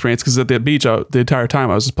have an experience. Because at the beach, the entire time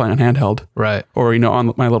I was just playing on handheld, Right. or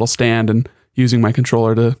on my little stand and using my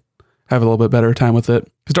controller to have a little bit better time with it.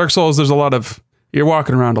 Because Dark Souls, there's a lot of you're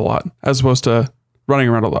walking around a lot as opposed to running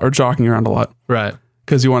around a lot or jogging around a lot. Right.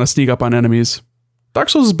 Because you want to sneak up on enemies. Dark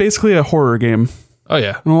Souls is basically a horror game Oh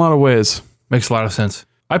yeah, in a lot of ways. makes a lot of sense.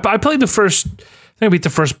 I played I think I beat the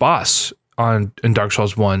first boss in Dark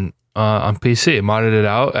Souls 1 on PC. I modded it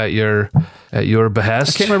out at your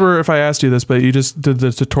behest. I can't remember if I asked you this, but you just did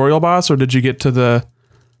the tutorial boss, or did you get to the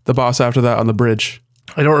boss after that on the bridge?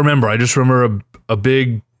 I don't remember. I just remember a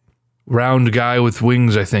big round guy with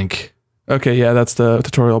wings, I think. Okay, yeah, that's the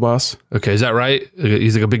tutorial boss. Okay, is that right?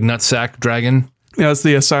 He's like a big nutsack dragon. Yeah, it's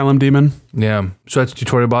the Asylum Demon. Yeah, so that's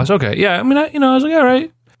tutorial boss. Okay, yeah. I mean, I was like, all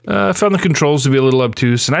right. I found the controls to be a little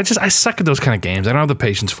obtuse, and I suck at those kind of games. I don't have the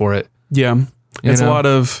patience for it. Yeah, it's a lot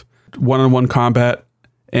of one-on-one combat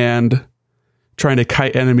and trying to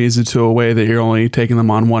kite enemies into a way that you're only taking them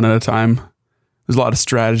on one at a time. There's a lot of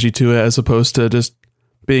strategy to it as opposed to just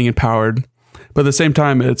being empowered. But at the same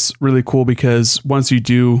time, it's really cool because once you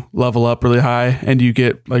do level up really high and you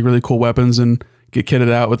get like really cool weapons and get kitted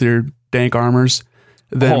out with your dank armors,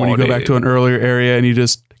 then when you go back to an earlier area and you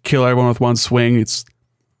just kill everyone with one swing,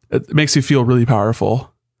 it makes you feel really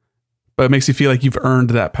powerful. But it makes you feel like you've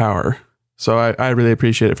earned that power. So I really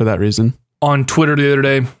appreciate it for that reason. On Twitter the other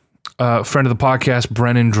day, a friend of the podcast,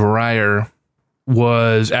 Brennan Dreyer,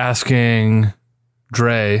 was asking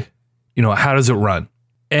Dre, how does it run?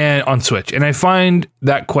 And on Switch. And I find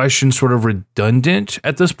that question sort of redundant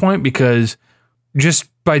at this point because just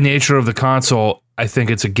by nature of the console, I think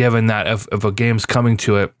it's a given that if a game's coming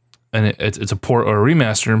to it and it's a port or a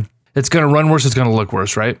remaster, it's going to run worse, it's going to look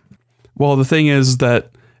worse, right? Well, the thing is that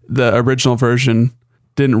the original version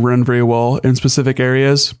didn't run very well in specific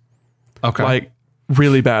areas. Okay. Like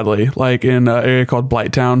really badly. Like in an area called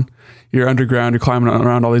Blighttown, you're underground, you're climbing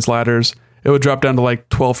around all these ladders. It would drop down to like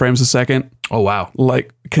 12 frames a second. Oh, wow.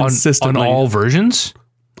 Like consistently. On all versions?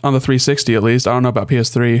 On the 360 at least. I don't know about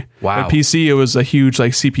PS3. Wow. At PC, it was a huge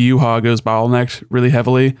like CPU hog. It was bottlenecked really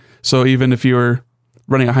heavily. So even if you were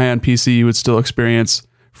running a high-end PC, you would still experience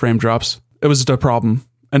frame drops. It was just a problem,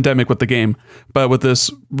 endemic with the game. But with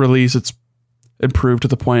this release, it's improved to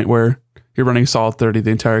the point where you're running solid 30 the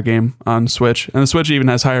entire game on Switch. And the Switch even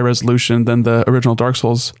has higher resolution than the original Dark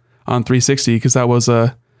Souls on 360 because that was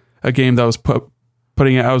a game that was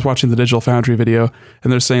putting out. I was watching the Digital Foundry video,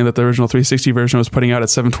 and they're saying that the original 360 version was putting out at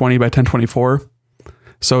 720 by 1024.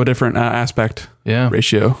 So a different aspect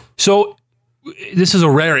ratio. So this is a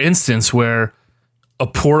rare instance where a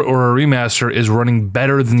port or a remaster is running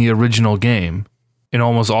better than the original game in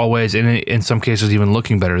almost all ways, and in some cases even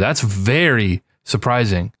looking better. That's very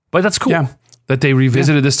surprising, but that's cool that they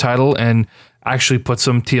revisited this title and actually put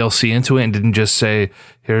some TLC into it and didn't just say,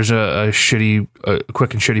 here's a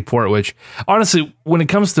quick and shitty port, which honestly, when it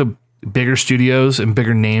comes to bigger studios and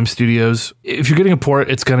bigger name studios, if you're getting a port,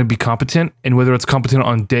 it's going to be competent. And whether it's competent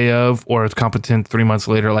on day of or it's competent 3 months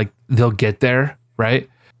later, like they'll get there, right?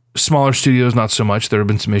 Smaller studios, not so much. There have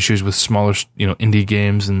been some issues with smaller, indie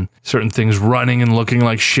games and certain things running and looking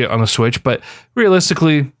like shit on the Switch. But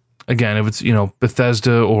realistically, again, if it's,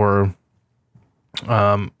 Bethesda or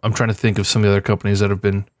I'm trying to think of some of the other companies that have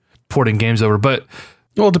been porting games over, but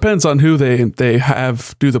well, it depends on who they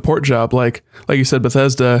have do the port job. Like you said,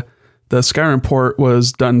 Bethesda, the Skyrim port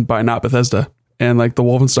was done by not Bethesda, and like the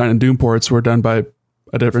Wolfenstein and Doom ports were done by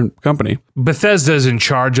a different company. Bethesda is in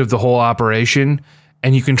charge of the whole operation,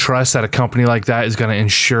 and you can trust that a company like that is going to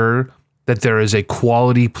ensure that there is a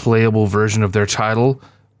quality playable version of their title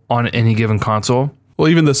on any given console. Well,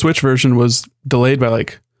 even the Switch version was delayed by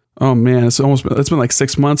like, oh man, it's been like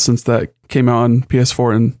 6 months since that came out on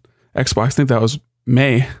PS4 and Xbox. I think that was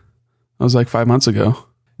May. That was like 5 months ago.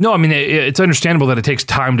 No, I mean, it's understandable that it takes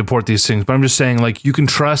time to port these things, but I'm just saying, like, you can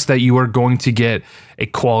trust that you are going to get a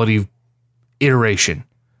quality iteration,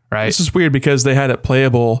 right? This is weird because they had it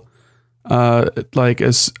playable like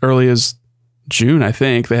as early as June, I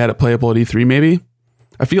think. They had it playable at E3 maybe.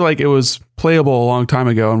 I feel like it was playable a long time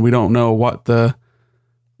ago, and we don't know what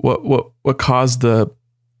caused the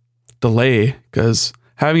delay, because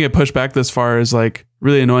having it pushed back this far is like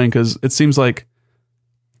really annoying, because it seems like,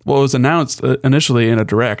 well, it was announced initially in a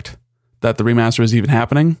direct that the remaster was even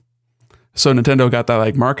happening. So Nintendo got that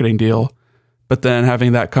like marketing deal, but then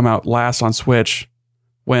having that come out last on Switch,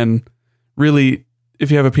 when really, if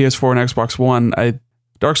you have a PS4 and Xbox One,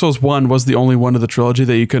 Dark Souls 1 was the only one of the trilogy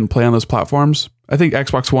that you couldn't play on those platforms. I think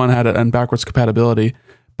Xbox One had it on backwards compatibility,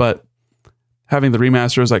 but having the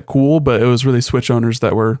remaster was like cool, but it was really Switch owners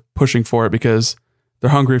that were pushing for it because they're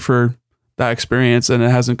hungry for that experience, and it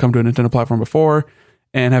hasn't come to a Nintendo platform before.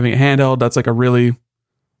 And having it handheld, that's like a really,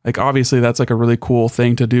 like, obviously that's like a really cool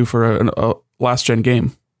thing to do for a last gen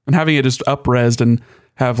game. And having it just up-resed and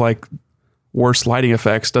have like worse lighting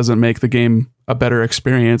effects doesn't make the game a better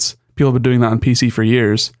experience. People have been doing that on PC for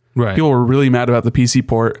years. Right. People were really mad about the PC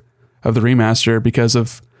port of the remaster because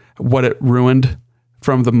of what it ruined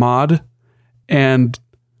from the mod. And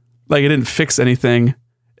like, it didn't fix anything.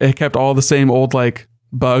 It kept all the same old like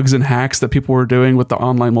bugs and hacks that people were doing with the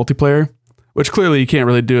online multiplayer, which clearly you can't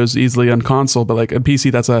really do as easily on console, but like a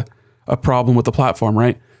PC, that's a problem with the platform,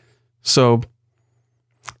 right? So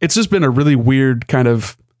it's just been a really weird kind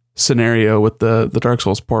of scenario with the Dark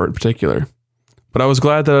Souls port in particular. But I was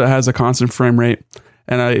glad that it has a constant frame rate.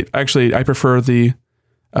 And I prefer the,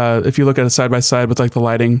 if you look at it side by side with like the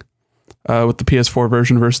lighting with the PS4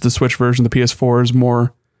 version versus the Switch version, the PS4 is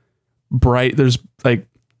more bright. There's like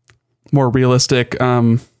more realistic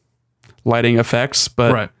lighting effects,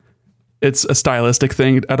 but right. It's a stylistic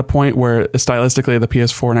thing at a point where stylistically the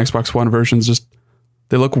PS4 and Xbox One versions just,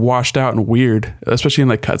 they look washed out and weird, especially in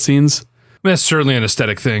like cutscenes. I mean, that's certainly an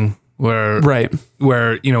aesthetic thing where, right.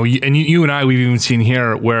 Where, you know, and you and I, we've even seen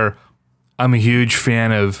here where I'm a huge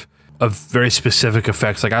fan of very specific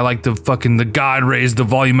effects. Like I like the God rays, the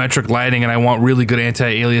volumetric lighting, and I want really good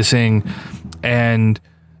anti-aliasing, and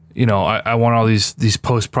you know, I want all these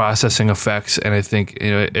post-processing effects. And I think,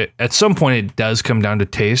 you know, at some point it does come down to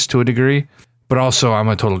taste to a degree, but also I'm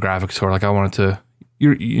a total graphics whore. Like I want it to,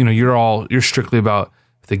 you're strictly about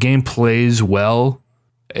if the game plays well,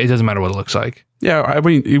 it doesn't matter what it looks like. Yeah, I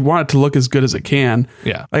mean, you want it to look as good as it can.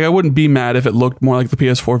 Yeah. Like I wouldn't be mad if it looked more like the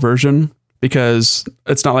PS4 version, because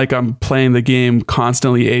it's not like I'm playing the game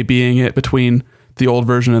constantly A/Bing it between the old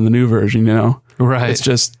version and the new version, you know? Right. It's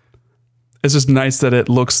just nice that it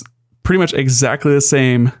looks pretty much exactly the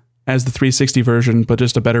same as the 360 version, but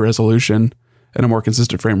just a better resolution and a more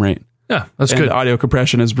consistent frame rate. Yeah, that's and good. The audio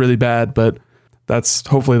compression is really bad, but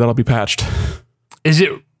hopefully that'll be patched. Is it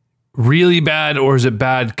really bad, or is it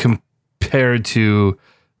bad compared to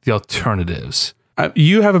the alternatives?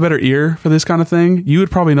 You have a better ear for this kind of thing. You would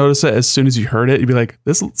probably notice it as soon as you heard it. You'd be like,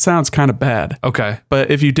 this sounds kind of bad. Okay. But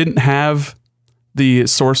if you didn't have the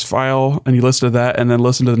source file and you listened to that and then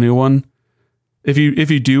listen to the new one, if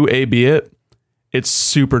you do A/B it, it's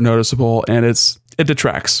super noticeable and it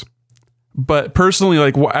detracts. But personally,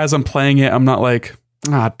 like as I'm playing it, I'm not like,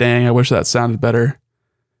 dang, I wish that sounded better.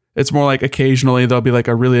 It's more like occasionally there'll be like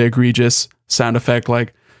a really egregious sound effect.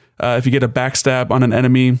 Like if you get a backstab on an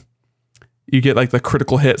enemy, you get like the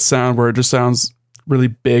critical hit sound where it just sounds really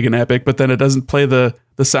big and epic, but then it doesn't play the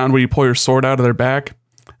sound where you pull your sword out of their back.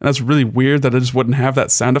 And that's really weird that it just wouldn't have that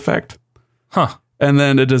sound effect. Huh. And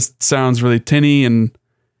then it just sounds really tinny and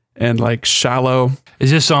like shallow.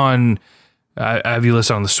 Is this on, have you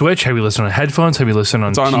listened on the Switch? Have you listened on headphones? Have you listened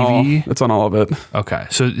on TV? It's on all of it. Okay.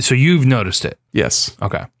 So you've noticed it? Yes.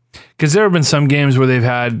 Okay. Because there have been some games where they've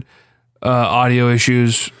had audio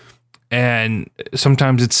issues, and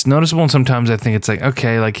sometimes it's noticeable, and sometimes I think it's like,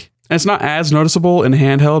 okay, like... And it's not as noticeable in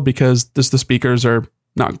handheld because the speakers are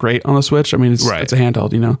not great on the Switch. I mean, it's a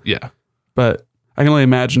handheld, you know? Yeah. But I can only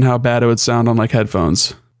imagine how bad it would sound on like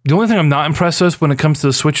headphones. The only thing I'm not impressed with when it comes to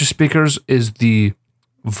the Switch's speakers is the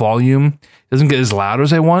volume. It doesn't get as loud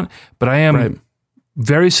as I want, but I am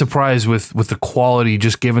very surprised with the quality,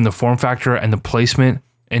 just given the form factor and the placement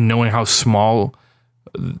and knowing how small,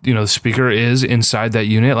 you know, the speaker is inside that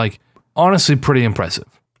unit. Like, honestly, pretty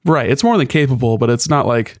impressive. Right. It's more than capable, but it's not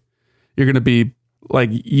like you're going to be like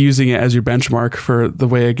using it as your benchmark for the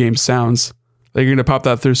way a game sounds. Like you're going to pop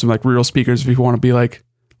that through some like real speakers if you want to be like,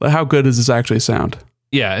 how good does this actually sound?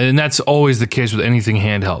 Yeah, and that's always the case with anything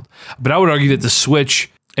handheld. But I would argue that the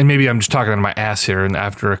Switch, and maybe I'm just talking out of my ass here and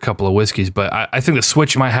after a couple of whiskeys, but I think the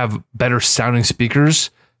Switch might have better sounding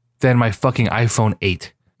speakers than my fucking iPhone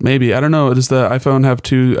 8. Maybe. I don't know. Does the iPhone have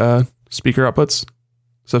 2 speaker outputs?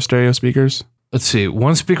 So stereo speakers? Let's see.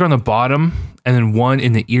 One speaker on the bottom and then one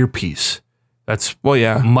in the earpiece. That's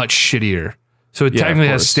much shittier. So it technically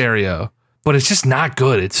has stereo, but it's just not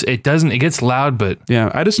good. It gets loud, but yeah,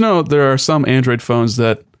 I just know there are some Android phones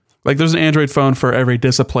that, like, there's an Android phone for every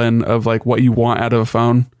discipline of like what you want out of a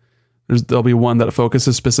phone. There'll be one that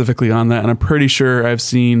focuses specifically on that, and I'm pretty sure I've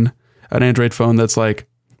seen an Android phone that's like,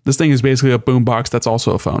 this thing is basically a boombox that's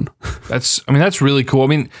also a phone. That's really cool. I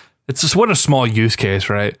mean, it's just what a small use case,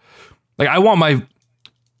 right? Like, I want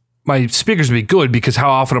my speakers to be good because how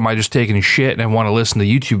often am I just taking a shit and I want to listen to a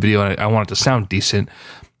YouTube video and I want it to sound decent.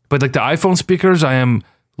 But like the iPhone speakers, I am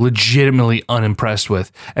legitimately unimpressed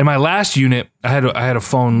with. And my last unit, I had a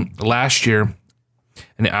phone last year,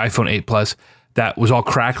 an iPhone 8 Plus, that was all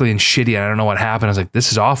crackly and shitty. And I don't know what happened. I was like,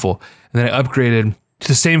 this is awful. And then I upgraded to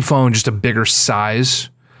the same phone, just a bigger size,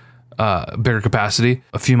 bigger capacity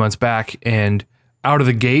a few months back. And out of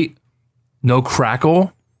the gate, no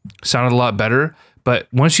crackle, sounded a lot better. But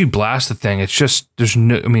once you blast the thing, it's just, there's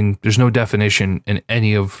no definition in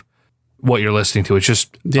any of what you're listening to. It's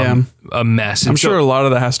just a mess. I'm sure a lot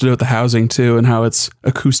of that has to do with the housing too and how it's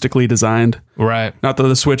acoustically designed. Right. Not that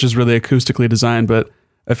the Switch is really acoustically designed, but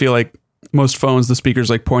I feel like most phones, the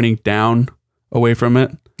speaker's like pointing down away from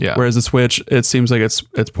it. Yeah. Whereas the Switch, it seems like it's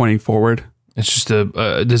pointing forward. It's just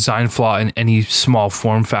a design flaw in any small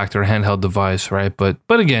form factor handheld device, right? But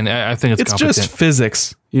again, I think it's competent. Just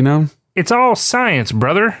physics, you know? It's all science,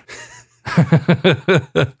 brother.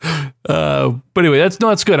 But anyway,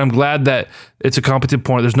 that's good. I'm glad that it's a competent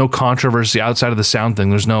point. There's no controversy outside of the sound thing.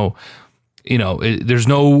 There's no, there's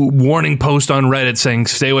no warning post on Reddit saying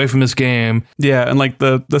stay away from this game. Yeah, and like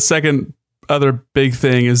the second other big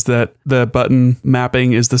thing is that the button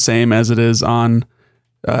mapping is the same as it is on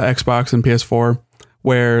Xbox and PS4,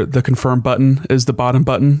 where the confirm button is the bottom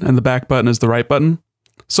button and the back button is the right button.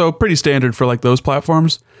 So pretty standard for like those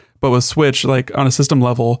platforms. But with Switch, like on a system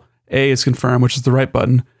level, A is confirm, which is the right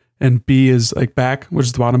button, and B is like back, which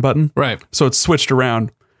is the bottom button. Right. So it's switched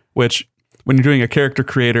around, which when you're doing a character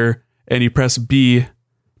creator and you press B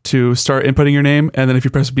to start inputting your name, and then if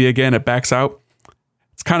you press B again, it backs out.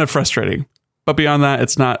 It's kind of frustrating. But beyond that,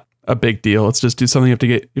 it's not a big deal. It's just something you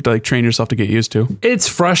have to like train yourself to get used to. It's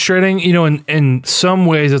frustrating, in some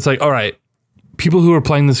ways it's like, all right, people who are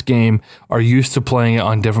playing this game are used to playing it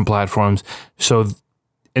on different platforms. So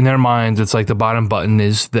in their minds, it's like the bottom button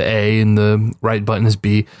is the A and the right button is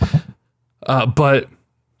B. But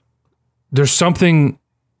there's something,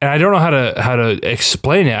 and I don't know how to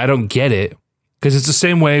explain it. I don't get it because it's the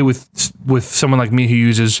same way with someone like me who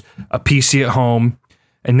uses a PC at home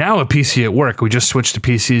and now a PC at work. We just switched to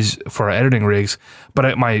PCs for our editing rigs,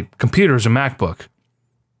 but my computer is a MacBook.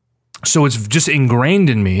 So it's just ingrained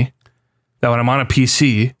in me that when I'm on a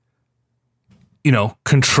PC,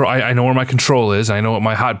 control. I know where my control is. I know what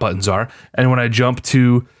my hot buttons are. And when I jump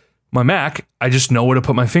to my Mac, I just know where to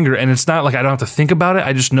put my finger. And it's not like I don't have to think about it.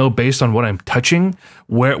 I just know based on what I'm touching,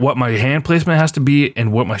 what my hand placement has to be,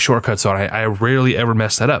 and what my shortcuts are. I rarely ever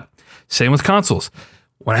mess that up. Same with consoles.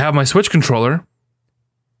 When I have my Switch controller,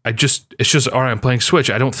 it's just all right, I'm playing Switch.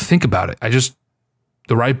 I don't think about it.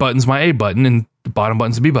 The right button's my A button and the bottom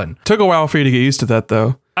button's the B button. Took a while for you to get used to that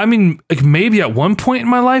though. I mean, like maybe at one point in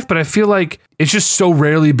my life, but I feel like it's just so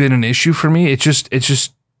rarely been an issue for me. It's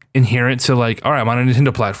just inherent to like, all right, I'm on a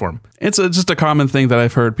Nintendo platform. It's just a common thing that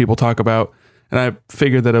I've heard people talk about, and I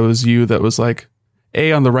figured that it was you that was like,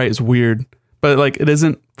 A on the right is weird, but like it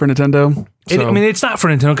isn't for Nintendo. So. It's not for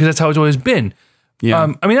Nintendo because that's how it's always been.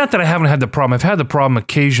 Yeah. Not that I haven't had the problem. I've had the problem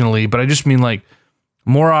occasionally, but I just mean like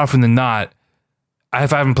more often than not,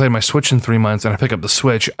 if I haven't played my Switch in 3 months and I pick up the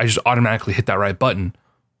Switch, I just automatically hit that right button.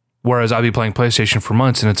 Whereas I'll be playing PlayStation for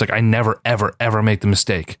months and it's like I never, ever, ever make the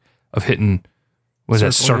mistake of hitting,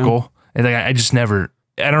 circle? Yeah. And like, I just never,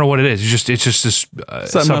 I don't know what it is. It's just this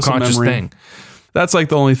subconscious thing. That's like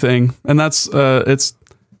the only thing. And that's, it's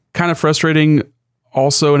kind of frustrating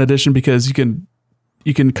also in addition because you can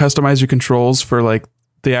customize your controls for like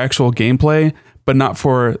the actual gameplay, but not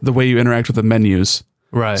for the way you interact with the menus.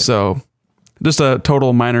 Right. So just a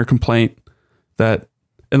total minor complaint that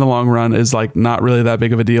in the long run is like not really that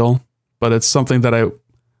big of a deal, but it's something that I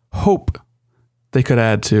hope they could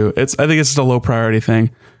add to. I think it's just a low priority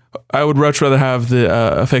thing. I would much rather have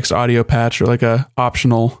a fixed audio patch or like a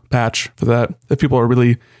optional patch for that. If people are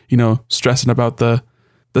really, stressing about the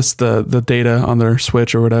data on their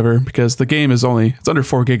Switch or whatever, because the game is it's under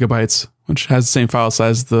 4 gigabytes which has the same file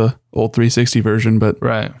size as the old 360 version, but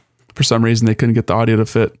Right. for some reason they couldn't get the audio to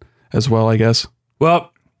fit as well, I guess.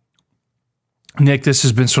 Well, Nick, this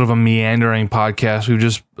has been sort of a meandering podcast. We've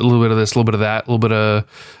just a little bit of this, a little bit of that, a little bit of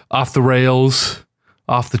off the rails,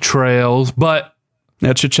 off the trails, but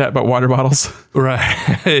Yeah, chit chat about water bottles. right.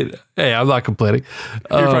 Hey, I'm not complaining.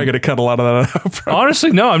 You're probably going to cut a lot of that out.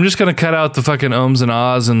 Honestly, no, I'm just going to cut out the fucking ums and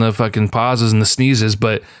ahs and the fucking pauses and the sneezes,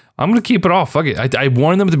 but I'm going to keep it all. Fuck it. I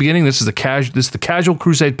warned them at the beginning. This is the Casual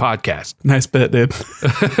Crusade podcast. Nice bit, dude.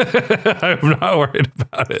 I'm not worried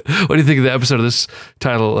about it. What do you think of the episode of this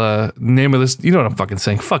title? Name of this? You know what I'm fucking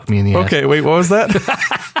saying. Fuck me in the ass. Okay, wait, what was that?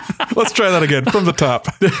 Let's try that again from the top.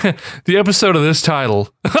 The episode of this title.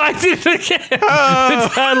 I did it again. The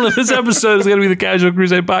title of this episode is going to be the Casual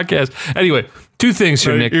Crusade podcast. Anyway, two things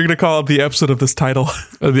here, Nick. You're going to call it the episode of this title.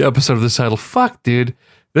 The episode of this title. Fuck, dude.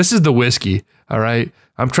 This is the whiskey. All right.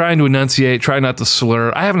 I'm trying to enunciate, try not to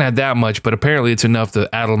slur. I haven't had that much, but apparently it's enough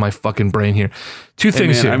to addle my fucking brain here. Two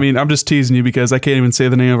things here. I mean, I'm just teasing you because I can't even say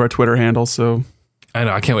the name of our Twitter handle, so. I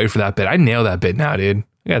know. I can't wait for that bit. I nail that bit now, dude.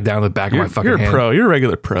 I got it down the back of my fucking You're a hand. pro. You're a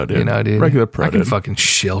regular pro, dude. You know, dude. Regular pro, I can dude. fucking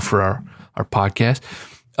shill for our podcast.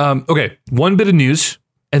 Okay. One bit of news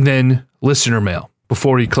and then listener mail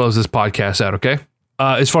before we close this podcast out, okay?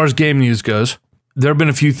 As far as game news goes, there have been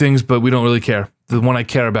a few things, but we don't really care. The one I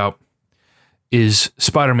care about is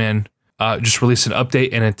Spider-Man just released an update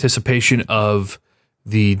in anticipation of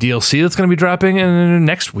the DLC that's going to be dropping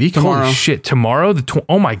next week. Tomorrow. Holy shit. Tomorrow?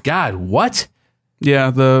 Oh my God. What?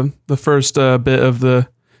 Yeah, the first bit of the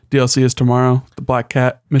DLC is tomorrow. The Black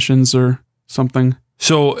Cat missions or something.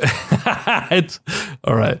 So, it's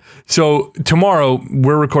all right. So tomorrow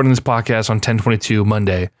we're recording this podcast on 10/22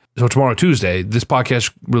 Monday. So tomorrow, Tuesday, this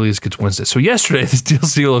podcast release gets Wednesday. So yesterday, this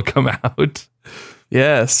DLC will have come out.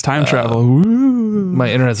 Yes, time travel. Woo.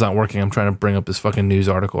 My internet's not working. I'm trying to bring up this fucking news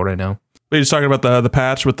article right now. We're just talking about the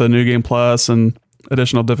patch with the New Game Plus and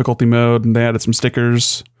additional difficulty mode, and they added some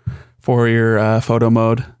stickers for your photo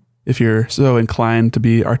mode if you're so inclined to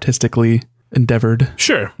be artistically endeavored.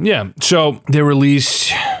 Sure. Yeah. So they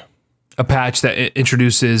released a patch that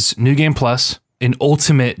introduces New Game Plus, an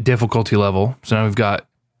ultimate difficulty level. So now we've got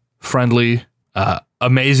friendly,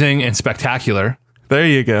 amazing, and spectacular. There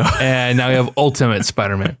you go. And now we have Ultimate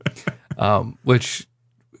Spider-Man, which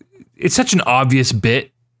it's such an obvious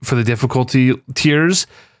bit for the difficulty tiers.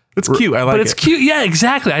 It's cute. I like it. But it's cute. Yeah,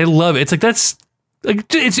 exactly. I love it. It's like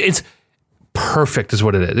it's perfect is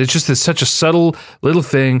what it is. It's just such a subtle little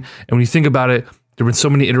thing. And when you think about it, there have been so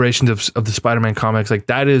many iterations of the Spider-Man comics. Like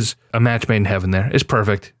that is a match made in heaven there. It's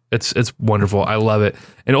perfect. It's wonderful. I love it.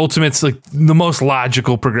 And Ultimate's like the most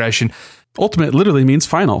logical progression. Ultimate literally means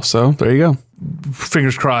final. So there you go.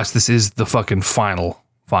 Fingers crossed this is the fucking final.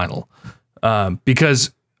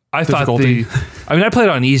 Because I Difficulty. I played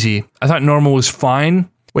on easy. I thought normal was fine.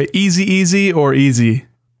 Wait, easy or easy?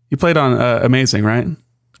 You played on amazing, right? You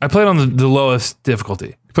I played on the lowest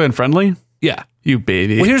difficulty. played on friendly? Yeah. You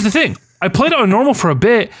baby. Well, here's the thing. I played on normal for a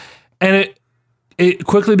bit, and it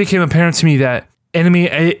quickly became apparent to me that enemy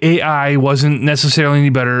AI wasn't necessarily any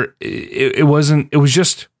better. It wasn't. It was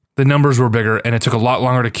just the numbers were bigger, and it took a lot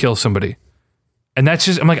longer to kill somebody. And that's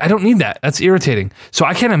just, I'm like, I don't need that. That's irritating. So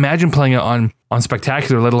I can't imagine playing it on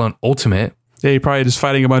Spectacular, let alone Ultimate. Yeah, you're probably just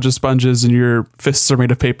fighting a bunch of sponges and your fists are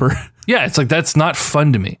made of paper. Yeah, it's like, that's not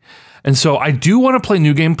fun to me. And so I do want to play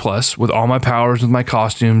New Game Plus with all my powers, with my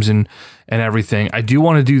costumes and everything. I do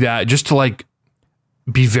want to do that just to like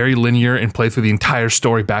be very linear and play through the entire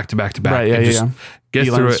story back to back to back. Right, yeah, and just get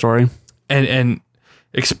Beeline through it story. and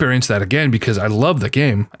experience that again because I love the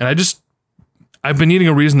game. And I've been needing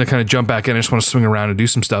a reason to kind of jump back in. I just want to swing around and do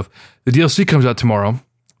some stuff. The DLC comes out tomorrow.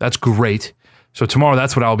 That's great. So tomorrow,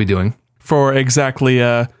 that's what I'll be doing. For exactly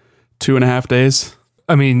 2.5 days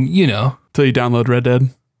I mean, you know. till you download Red Dead.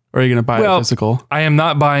 Or are you going to buy it physical? I am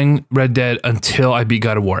not buying Red Dead until I beat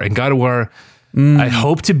God of War. And God of War, I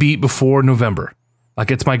hope to beat before November. Like,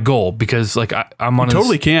 it's my goal because, like, I'm on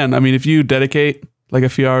Totally can. I mean, if you dedicate like a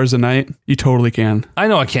few hours a night, you totally can. I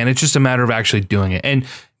know I can. It's just a matter of actually doing it. And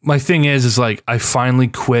my thing is like, I finally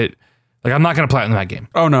quit. Like, I'm not going to platinum that game.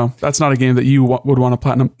 Oh, no. That's not a game that you would want to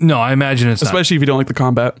platinum. No, I imagine it's not. Especially if you don't like the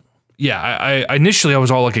combat. Yeah, I initially I was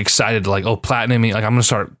all like excited to like, oh, platinum, like I'm gonna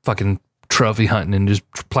start fucking trophy hunting and just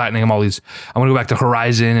platinum all these. I want to go back to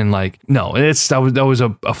Horizon and like, no, that was a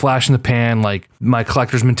flash in the pan. Like my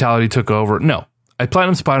collector's mentality took over. No, I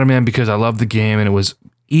platinumed Spider-Man because I loved the game and it was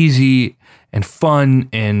easy and fun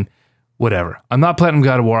and whatever. I'm not platinum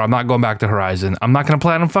God of War. I'm not going back to Horizon. I'm not gonna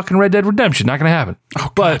platinum fucking Red Dead Redemption. Not gonna happen.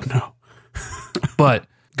 Oh God, no. But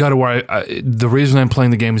God of War, the reason I'm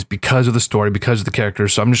playing the game is because of the story, because of the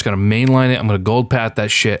characters. So I'm just going to mainline it. I'm going to gold path that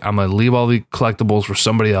shit. I'm going to leave all the collectibles for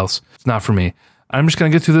somebody else. It's not for me. I'm just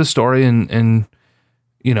going to get through the story and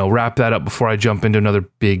wrap that up before I jump into another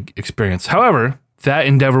big experience. However, that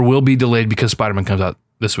endeavor will be delayed because Spider-Man comes out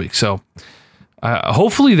this week. So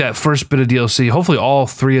hopefully that first bit of DLC, hopefully all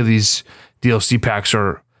 3 of these DLC packs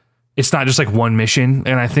it's not just like one mission.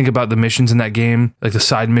 And I think about the missions in that game, like the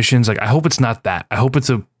side missions. Like, I hope it's not that. I hope it's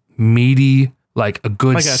a meaty, like a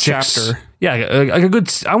good like a chapter. Yeah, like a good.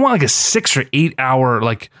 I want like a 6 or 8 hour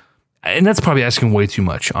and that's probably asking way too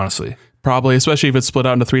much, honestly. Probably, especially if it's split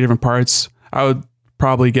out into 3 different parts. I would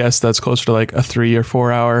probably guess that's closer to like a 3 or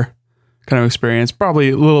 4 hour kind of experience.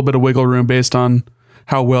 Probably a little bit of wiggle room based on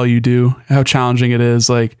how well you do, how challenging it is.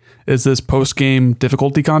 Like, is this post game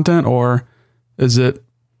difficulty content, or is it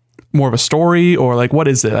more of a story, or like what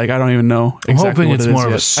is it? Like, I don't even know exactly what it is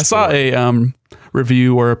yet. I saw a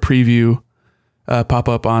review or a preview pop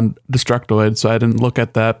up on Destructoid, so I didn't look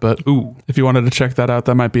at that. But if you wanted to check that out,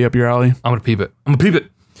 that might be up your alley. I'm gonna peep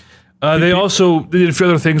it. They also did a few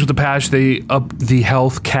other things with the patch. They upped the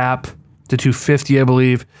health cap to 250, I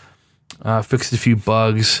believe. Fixed a few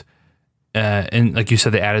bugs, and like you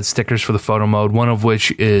said, they added stickers for the photo mode. One of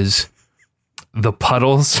which is the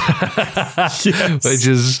puddles, which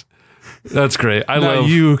is. That's great.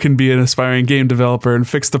 You can be an aspiring game developer and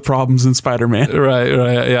fix the problems in Spider-Man. Right.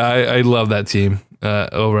 Yeah, I love that team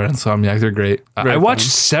over at Insomniac. They're great. I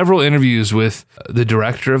watched several interviews with the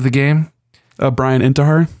director of the game, Brian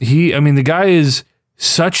Intihar. The guy is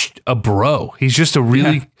such a bro. He's just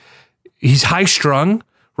he's high strung,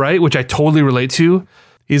 right? Which I totally relate to.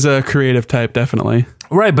 He's a creative type, definitely.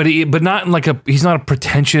 Right, but not in he's not a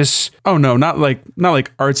pretentious. Oh no, not like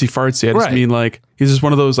artsy fartsy. I just mean like he's just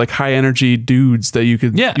one of those like high energy dudes that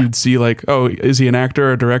you'd see like, oh, is he an actor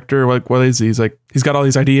or a director? Like, what is he? He's like, he's got all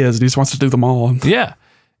these ideas and he just wants to do them all. Yeah,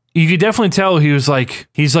 you could definitely tell he's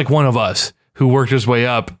like one of us who worked his way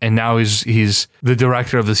up, and now he's the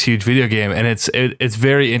director of this huge video game, and it's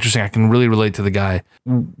very interesting. I can really relate to the guy.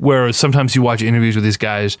 Whereas sometimes you watch interviews with these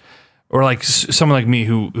guys, or like someone like me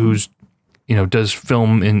who's does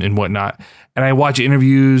film and whatnot. And I watch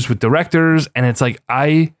interviews with directors, and it's like,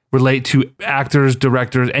 I relate to actors,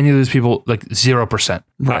 directors, any of those people, like 0%.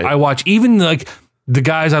 Right. I watch even like the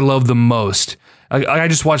guys I love the most. I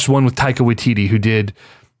just watched one with Taika Waititi who did,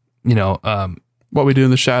 What We Do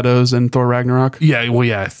in the Shadows and Thor Ragnarok. Yeah. Well,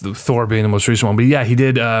 yeah. Thor being the most recent one, but yeah, he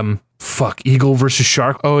did, Eagle versus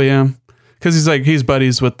Shark. Oh yeah. Cause he's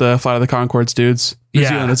buddies with the Flight of the Conchords dudes. New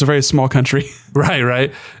Zealand, it's a very small country.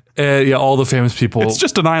 Right. Yeah, all the famous people. It's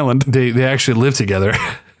just an island. They actually live together.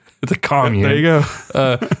 It's a commune. There you go.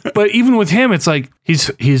 But even with him, it's like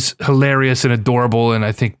he's hilarious and adorable, and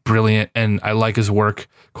I think brilliant, and I like his work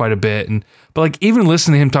quite a bit. But like even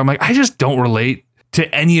listening to him talk, I'm like, I just don't relate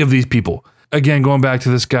to any of these people. Again, going back to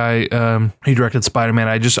this guy, he directed Spider-Man.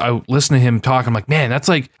 I listen to him talk. I'm like, man, that's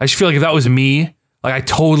like, I just feel like if that was me, like I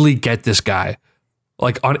totally get this guy,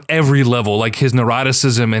 like on every level, like his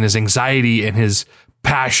neuroticism and his anxiety and his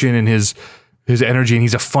passion and his energy, and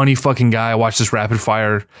he's a funny fucking guy. I watched this rapid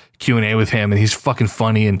fire Q&A with him, and he's fucking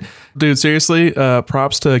funny. And dude, seriously,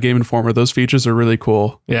 props to Game Informer. Those features are really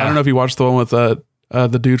cool. Yeah. I don't know if you watched the one with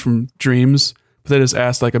the dude from Dreams, but they just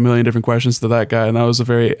asked like a million different questions to that guy, and that was a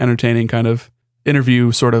very entertaining kind of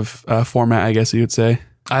interview sort of format, I guess you would say.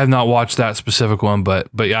 I have not watched that specific one, but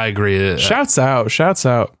yeah, I agree. Shouts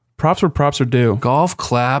out. Props where props are due. Golf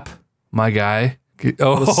clap, my guy.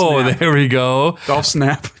 Oh, there we go. Golf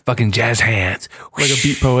snap. Fucking jazz hands. Like a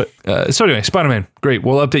beat poet. So anyway, Spider-Man. Great.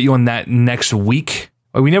 We'll update you on that next week.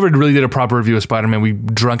 We never really did a proper review of Spider-Man. We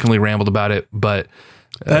drunkenly rambled about it, but...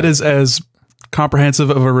 that is as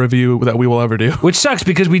comprehensive of a review that we will ever do. Which sucks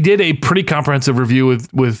because we did a pretty comprehensive review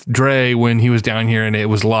with Dre when he was down here and it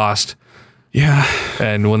was lost. Yeah.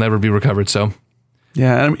 And will never be recovered, so...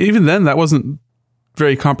 Yeah, and even then, that wasn't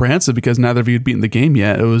very comprehensive because neither of you had beaten the game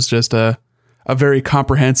yet. It was just a very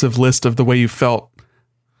comprehensive list of the way you felt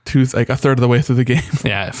to like a third of the way through the game.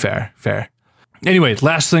 Yeah, fair. Anyway,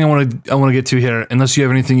 last thing I want to get to here, unless you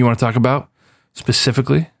have anything you want to talk about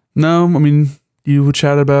specifically. No, I mean, you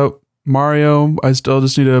chatted about Mario. I still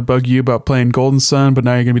just need to bug you about playing Golden Sun, but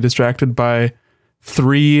now you're going to be distracted by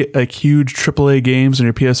 3 like huge AAA games on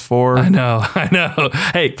your PS4. I know.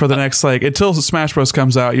 Hey, for the next like until Smash Bros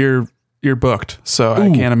comes out, you're booked. So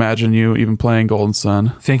I can't imagine you even playing Golden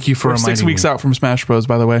Sun. Thank you for reminding me. 6 weeks out from Smash Bros,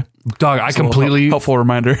 by the way. Dog, I completely helpful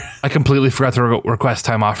reminder. I completely forgot to request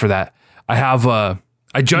time off for that. I have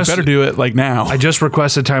you better do it like now. I just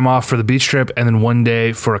requested time off for the beach trip and then one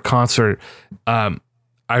day for a concert.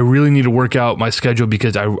 I really need to work out my schedule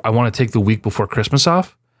because I want to take the week before Christmas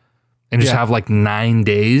off. and just have like 9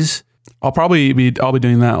 days. I'll be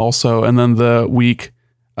doing that also. And then the week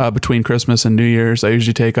between Christmas and New Year's, I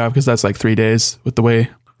usually take off because that's like 3 days with the way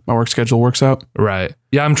my work schedule works out. Right.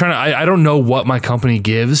 Yeah, I'm trying to, I don't know what my company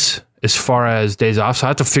gives as far as days off. So I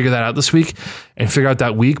have to figure that out this week and figure out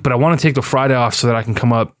that week. But I want to take the Friday off so that I can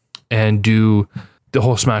come up and do the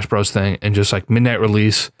whole Smash Bros thing and just like midnight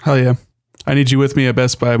release. Hell yeah. I need you with me at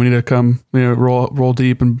Best Buy. We need to come, roll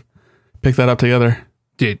deep and pick that up together.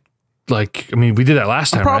 Dude, like, I mean, we did that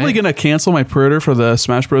last time, I'm probably going to cancel my pre-order for the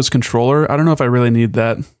Smash Bros controller. I don't know if I really need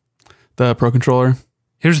that, the Pro Controller.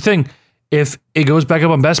 Here's the thing. If it goes back up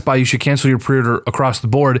on Best Buy, you should cancel your pre-order across the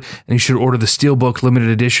board, and you should order the Steelbook limited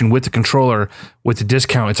edition with the controller with the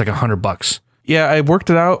discount. It's like $100. Yeah, I worked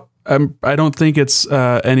it out. I don't think it's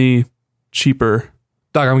any cheaper.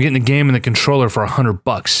 Dog, I'm getting the game and the controller for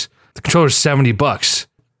 $100. The controller's $70.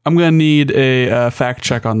 I'm gonna need a fact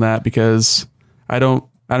check on that because I don't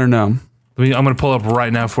know. I'm gonna pull up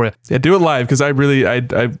right now for you. Yeah, do it live because I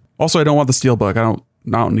also I don't want the Steelbook. I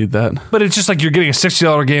don't need that. But it's just like you're getting a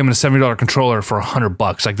 $60 game and a $70 controller for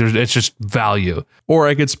 $100. Like it's just value. Or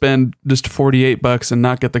I could spend just $48 and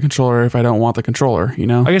not get the controller if I don't want the controller. You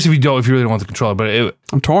know. I guess if you really don't want the controller, but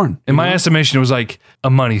I'm torn. In my estimation, it was like a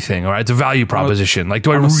money thing. All right, it's a value proposition. Like,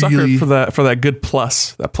 do I'm I a really sucker for that good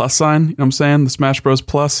plus, that plus sign? You know what I'm saying? The Smash Bros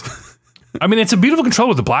plus. I mean, it's a beautiful controller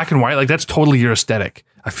with the black and white. Like that's totally your aesthetic.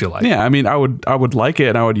 I feel like. Yeah, I mean, I would like it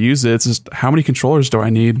and I would use it. It's just how many controllers do I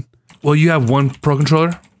need? Well, you have one Pro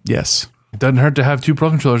Controller? Yes. It doesn't hurt to have two Pro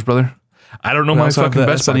Controllers, brother. I don't know my fucking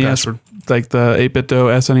Best Buy password. Like the 8BitDo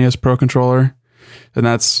SNES Pro Controller. And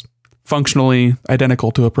that's functionally identical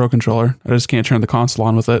to a Pro Controller. I just can't turn the console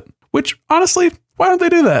on with it. Which, honestly, why don't they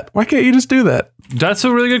do that? Why can't you just do that? That's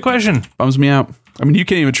a really good question. Bums me out. I mean, you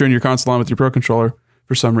can't even turn your console on with your Pro Controller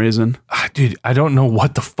for some reason. Dude, I don't know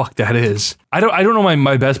what the fuck that is. I don't know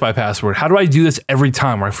my Best Buy password. How do I do this every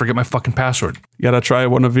time where I forget my fucking password? You gotta try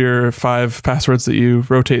one of your 5 passwords that you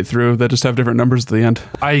rotate through that just have different numbers at the end.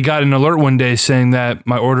 I got an alert one day saying that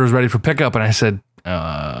my order is ready for pickup, and I said,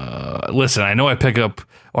 listen, I know I pick up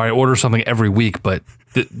or I order something every week, but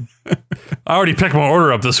I already picked my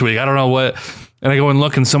order up this week. I don't know what. And I go and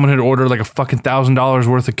look, and someone had ordered like a fucking $1,000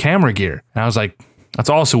 worth of camera gear. And I was like, that's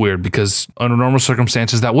also weird because under normal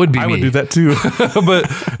circumstances, that would be me. I would do that too. But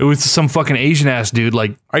it was some fucking Asian ass dude.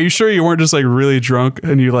 Like, are you sure you weren't just like really drunk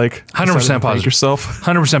and you like 100% positive yourself?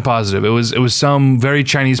 100% positive. It was some very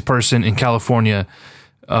Chinese person in California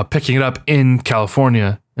picking it up in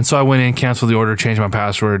California. And so I went in, canceled the order, changed my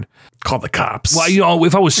password. Called the cops. Well,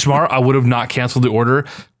 if I was smart, I would have not canceled the order.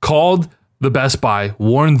 Called the Best Buy,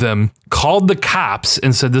 warned them, called the cops,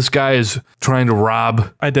 and said this guy is trying to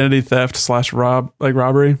rob. Identity theft /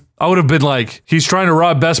 robbery. I would have been like, he's trying to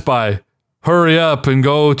rob Best Buy. Hurry up and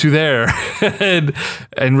go to there.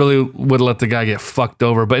 and really would let the guy get fucked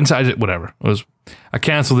over. But inside, whatever. I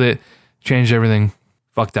canceled it, changed everything.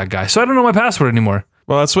 Fuck that guy. So I don't know my password anymore.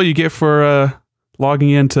 Well, that's what you get for logging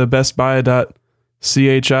into bestbuy.chi.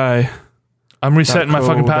 I'm resetting my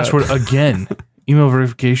fucking password again. Email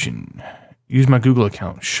verification. Use my Google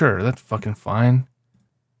account. Sure, that's fucking fine.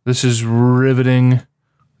 This is riveting.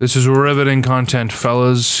 This is riveting content,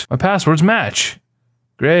 fellas. My passwords match.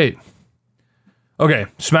 Great. Okay,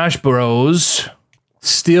 Smash Bros.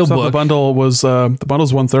 Steelbook. So the bundle was the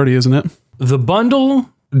bundle's $130, isn't it? The bundle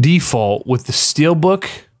default with the Steelbook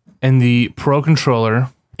and the Pro Controller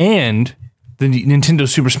and the Nintendo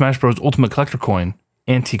Super Smash Bros. Ultimate Collector Coin,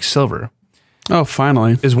 Antique Silver. Oh,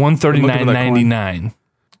 finally. Is $139.99.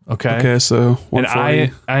 Okay, so and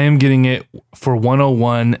I am getting it for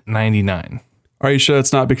 $101.99. Are you sure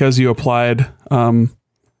it's not because you applied? It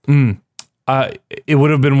would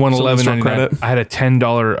have been $111.99. I had a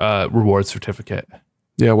 $10 reward certificate.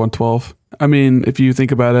 Yeah, $112. I mean, if you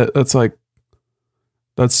think about it,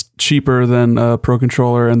 that's cheaper than a Pro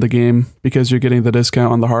Controller and the game because you're getting the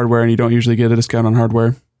discount on the hardware, and you don't usually get a discount on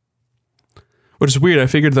hardware. Which is weird. I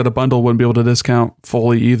figured that a bundle wouldn't be able to discount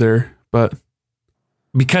fully either, but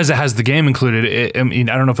because it has the game included, I mean,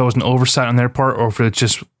 I don't know if that was an oversight on their part or if it's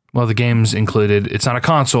just, well, the game's included. It's not a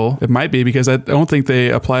console. It might be because I don't think they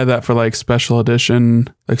apply that for like special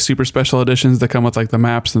edition, like super special editions that come with like the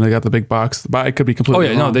maps and they got the big box. But I could be completely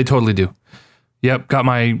wrong. No, they totally do. Yep, got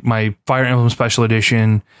my Fire Emblem Special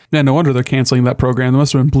Edition. Yeah, no wonder they're canceling that program. They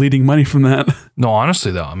must have been bleeding money from that. No,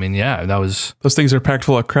 honestly though, I mean, yeah, that was... Those things are packed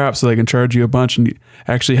full of crap so they can charge you a bunch and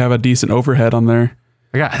actually have a decent overhead on there.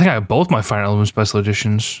 I think I have both my Fire Emblem Special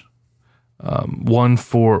Editions. One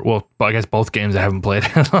for, well, I guess both games I haven't played.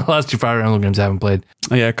 The last 2 Fire Emblem games I haven't played.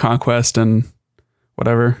 Oh, yeah, Conquest and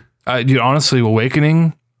whatever. Dude, honestly,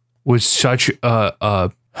 Awakening was such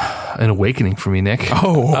a an awakening for me, Nick.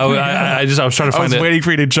 Oh, I was trying to find I was waiting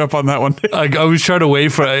for you to jump on that one. I was trying to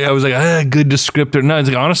wait for. I was like, good descriptor. No, it's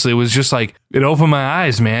like, honestly, it was just like it opened my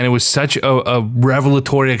eyes, man. It was such a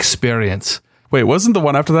revelatory experience. Wait, wasn't the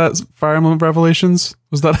one after that Fire Emblem Revelations?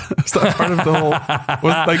 Was that part of the whole?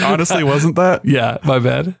 Honestly, wasn't that? Yeah, my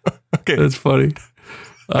bad. Okay, that's funny.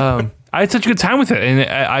 I had such a good time with it, and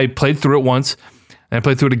I played through it once, and I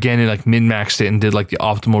played through it again and like min-maxed it and did like the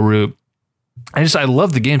optimal route. I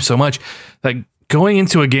love the game so much. Like going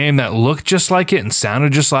into a game that looked just like it and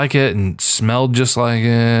sounded just like it and smelled just like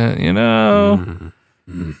it,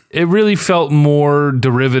 it really felt more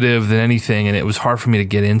derivative than anything, and it was hard for me to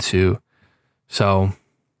get into. So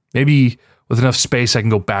maybe with enough space, I can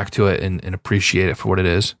go back to it and appreciate it for what it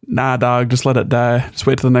is. Nah, dog, just let it die. Just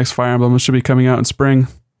wait till the next Fire Emblem. It should be coming out in spring.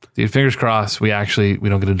 Dude, fingers crossed. We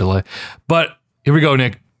don't get a delay. But here we go,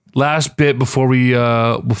 Nick. Last bit before we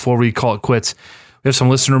call it quits. We have some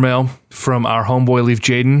listener mail from our homeboy Leaf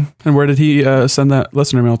Jaden. And where did he send that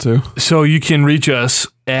listener mail to? So you can reach us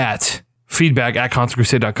at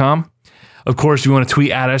feedback@consolecrusade.com. Of course, if you want to tweet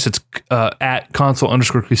at us, it's at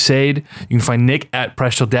console_crusade. You can find Nick at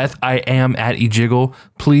Press Till Death. I am at eJiggle.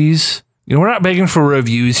 Please, we're not begging for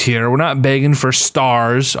reviews here. We're not begging for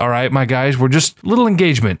stars. All right, my guys. We're just a little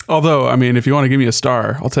engagement. Although, I mean, if you want to give me a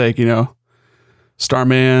star, I'll take,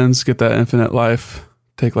 Starman's, get that infinite life.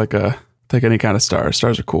 Take any kind of star.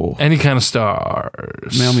 Stars are cool. Any kind of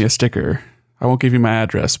stars. Mail me a sticker. I won't give you my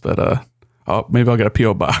address, but maybe I'll get a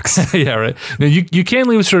P.O. box. Yeah, right. Now, you can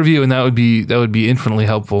leave us a review, and that would be infinitely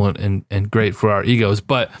helpful and great for our egos.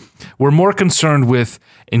 But we're more concerned with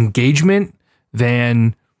engagement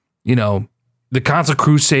than, the Console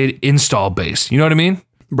Crusade install base. You know what I mean?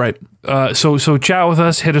 Right. So chat with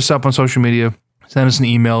us. Hit us up on social media. Send us an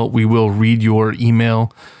email. We will read your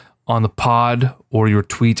email on the pod or your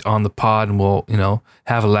tweet on the pod, and we'll,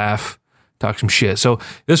 have a laugh, talk some shit. So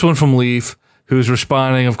this one from Leaf, who's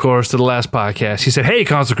responding, of course, to the last podcast. He said, "Hey,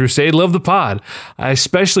 Console Crusade, love the pod. I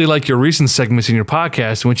especially like your recent segments in your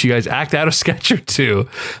podcast in which you guys act out a sketch or two.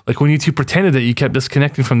 Like when you two pretended that you kept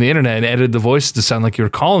disconnecting from the internet and edited the voices to sound like you were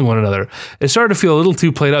calling one another. It started to feel a little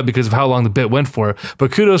too played up because of how long the bit went for,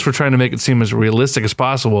 but kudos for trying to make it seem as realistic as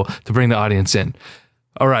possible to bring the audience in."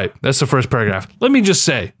 All right, that's the first paragraph. Let me just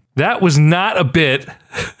say, that was not a bit.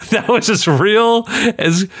 That was as real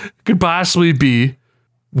as could possibly be,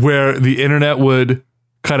 where the internet would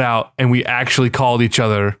cut out and we actually called each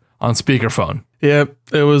other on speakerphone. Yep,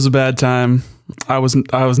 it was a bad time. I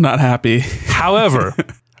was not happy. However,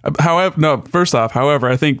 I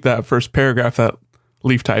think that first paragraph that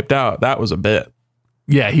Leaf typed out, that was a bit.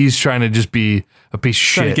 Yeah, he's trying to just be a piece of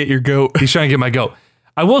shit. Trying to get your goat. He's trying to get my goat.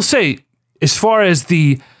 I will say, as far as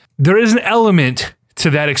there is an element to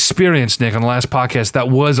that experience, Nick, on the last podcast that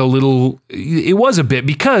was a bit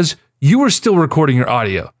because you were still recording your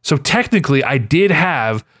audio. So technically I did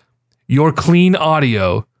have your clean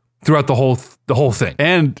audio throughout the whole thing.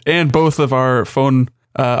 And both of our phone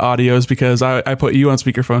audios, because I put you on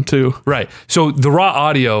speakerphone too. Right. So the raw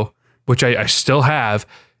audio, which I still have,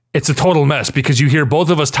 it's a total mess because you hear both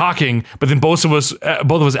of us talking, but then both of us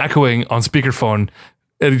echoing on speakerphone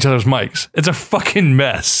at each other's mics. It's a fucking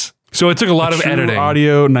mess. So it took a lot of editing.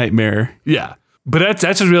 Audio nightmare. Yeah. But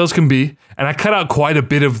that's as real as can be. And I cut out quite a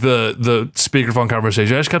bit of the speakerphone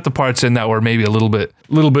conversation. I just cut the parts in that were maybe a little bit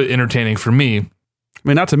entertaining for me. I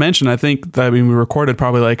mean, not to mention, I think that we recorded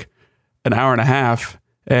probably like an hour and a half,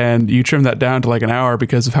 and you trimmed that down to like an hour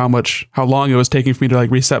because of how long it was taking for me to like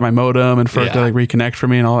reset my modem and for it to like reconnect for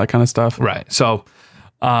me and all that kind of stuff. Right. So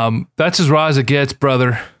that's as raw as it gets,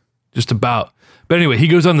 brother. Just about. But anyway, he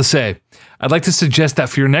goes on to say, "I'd like to suggest that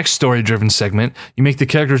for your next story-driven segment, you make the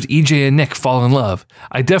characters EJ and Nick fall in love.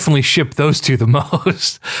 I definitely ship those two the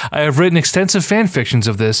most. I have written extensive fan fictions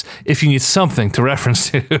of this if you need something to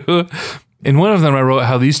reference to. In one of them, I wrote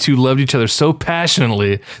how these two loved each other so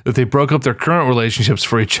passionately that they broke up their current relationships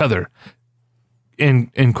for each other.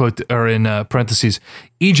 In quote, or in parentheses,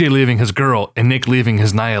 EJ leaving his girl and Nick leaving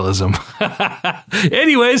his nihilism.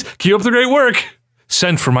 Anyways, keep up the great work.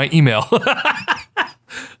 Send for my email."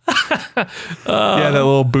 Yeah, that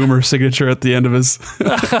little boomer signature at the end of his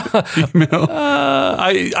email.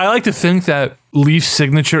 I like to think that Leaf's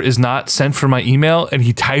signature is not sent for my email, and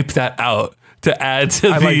he typed that out to add to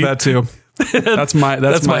I like that too. That's my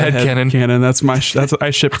headcanon.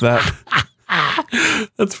 I shipped that.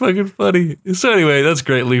 That's fucking funny. So anyway, that's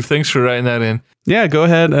great, Leaf. Thanks for writing that in. Yeah, go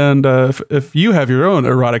ahead and if you have your own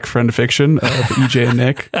erotic friend fiction of EJ and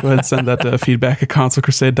Nick, go ahead and send that to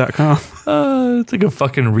feedback@consolecrusade.com. It's like a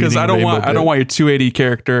fucking reading. Because I don't want your 280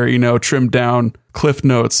 character, trimmed down Cliff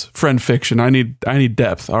Notes friend fiction. I need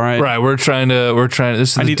depth. All right. Right. We're trying.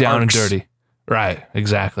 This is the down arcs. and dirty. Right.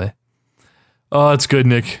 Exactly. Oh, that's good,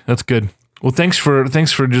 Nick. That's good. Well, thanks for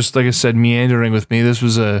just, like I said, meandering with me. This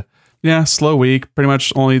was a slow week. Pretty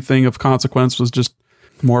much only thing of consequence was just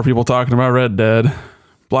more people talking about Red Dead.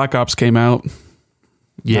 Black Ops came out.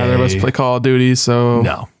 Yeah. Neither of us play Call of Duty, so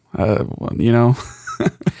no.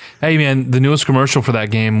 Hey, man, the newest commercial for that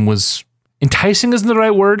game was enticing. Isn't the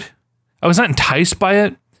right word? I was not enticed by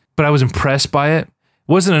it, but I was impressed by it. It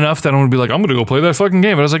wasn't enough that I'm going to be like, I'm going to go play that fucking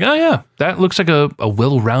game. But I was like, oh yeah, that looks like a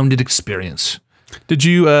well-rounded experience. Did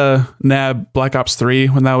you nab Black Ops 3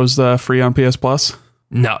 when that was free on PS Plus?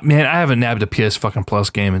 No, man, I haven't nabbed a PS fucking Plus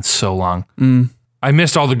game in so long. I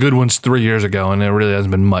missed all the good ones 3 years ago, and there really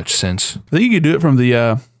hasn't been much since. I think you could do it from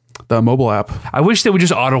the mobile app. I wish they would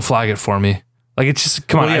just auto flag it for me. Like, it's just,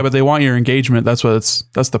 come on. Yeah, but they want your engagement. That's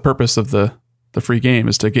the purpose of the free game,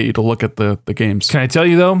 is to get you to look at the games. Can I tell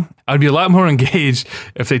you though, I'd be a lot more engaged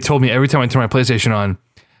if they told me every time I turn my PlayStation on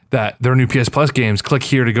that there are new PS Plus games, click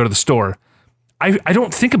here to go to the store. I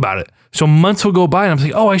don't think about it. So months will go by and I'm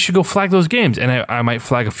like, oh, I should go flag those games. And I might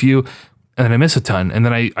flag a few and then I miss a ton. And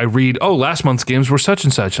then I read, oh, last month's games were such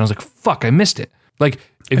and such. And I was like, fuck, I missed it. Like,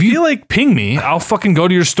 if you like ping me, I'll fucking go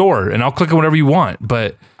to your store and I'll click on whatever you want.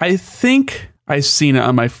 But I think I've seen it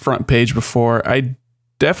on my front page before. I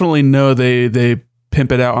definitely know they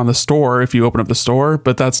pimp it out on the store if you open up the store,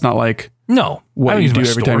 but that's not like what you do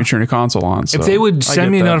every time you turn your console on. So if they would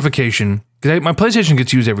send me a notification, because my PlayStation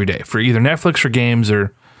gets used every day for either Netflix or games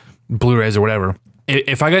or Blu-rays or whatever.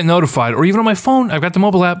 If I get notified, or even on my phone, I've got the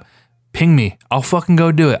mobile app, ping me. I'll fucking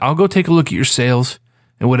go do it. I'll go take a look at your sales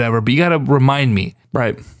and whatever, but you got to remind me.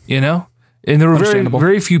 Right. And there were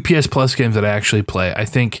very few PS Plus games that I actually play. I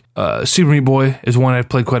think Super Meat Boy is one I've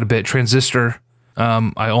played quite a bit. Transistor,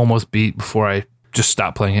 I almost beat before I just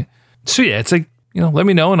stopped playing it. So yeah, it's like, let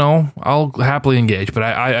me know and I'll happily engage. But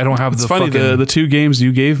I don't have the funny, the two games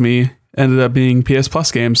you gave me ended up being PS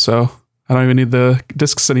Plus games, so I don't even need the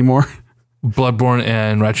discs anymore. Bloodborne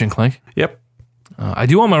and Ratchet and Clank. Yep. I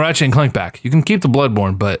do want my Ratchet and Clank back. You can keep the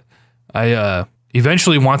Bloodborne, but I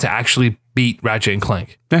eventually want to actually beat Ratchet and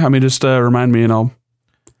Clank. Yeah, just remind me and I'll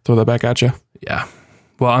throw that back at you. Yeah.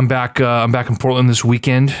 Well, I'm back in Portland this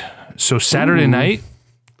weekend. So Saturday night,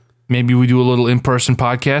 maybe we do a little in-person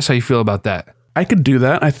podcast. How you feel about that? I could do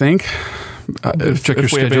that, I think. If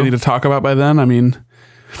we have anything to talk about by then,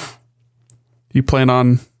 you plan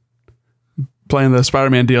on playing the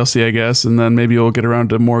Spider-Man DLC, I guess, and then maybe you'll get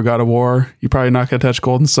around to more God of War. You're probably not going to touch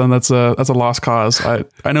Golden Sun. That's a lost cause. I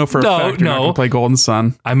know for a fact you're not going to play Golden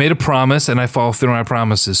Sun. I made a promise and I follow through on my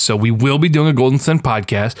promises. So we will be doing a Golden Sun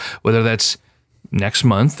podcast, whether that's next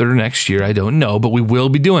month or next year. I don't know, but we will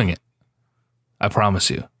be doing it. I promise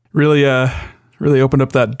you. Really opened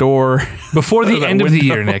up that door. Before the end of the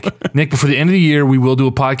year, Nick. Before the end of the year, we will do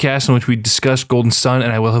a podcast in which we discuss Golden Sun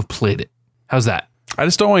and I will have played it. How's that? I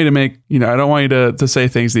just don't want you to I don't want you to say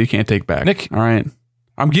things that you can't take back. Nick. All right.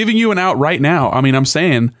 I'm giving you an out right now. I'm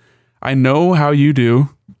saying, I know how you do.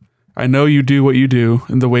 I know you do what you do,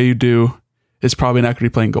 and the way you do is probably not going to be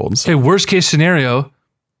playing Golden Sun. Okay, worst case scenario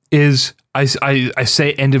is I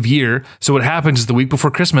say end of year. So what happens is the week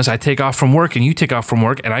before Christmas, I take off from work and you take off from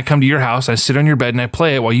work and I come to your house, I sit on your bed and I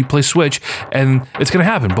play it while you play Switch, and it's going to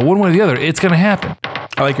happen. But one way or the other, it's going to happen.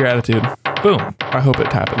 I like your attitude. Boom. I hope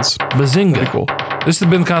it happens. Bazinga. Pretty cool. This has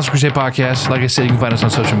been the Console Crusade Podcast. Like I said, you can find us on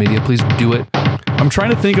social media. Please do it. I'm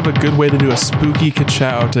trying to think of a good way to do a spooky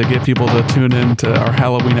ka-chow to get people to tune in to our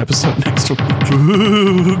Halloween episode next week.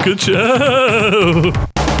 Ooh, ka-chow.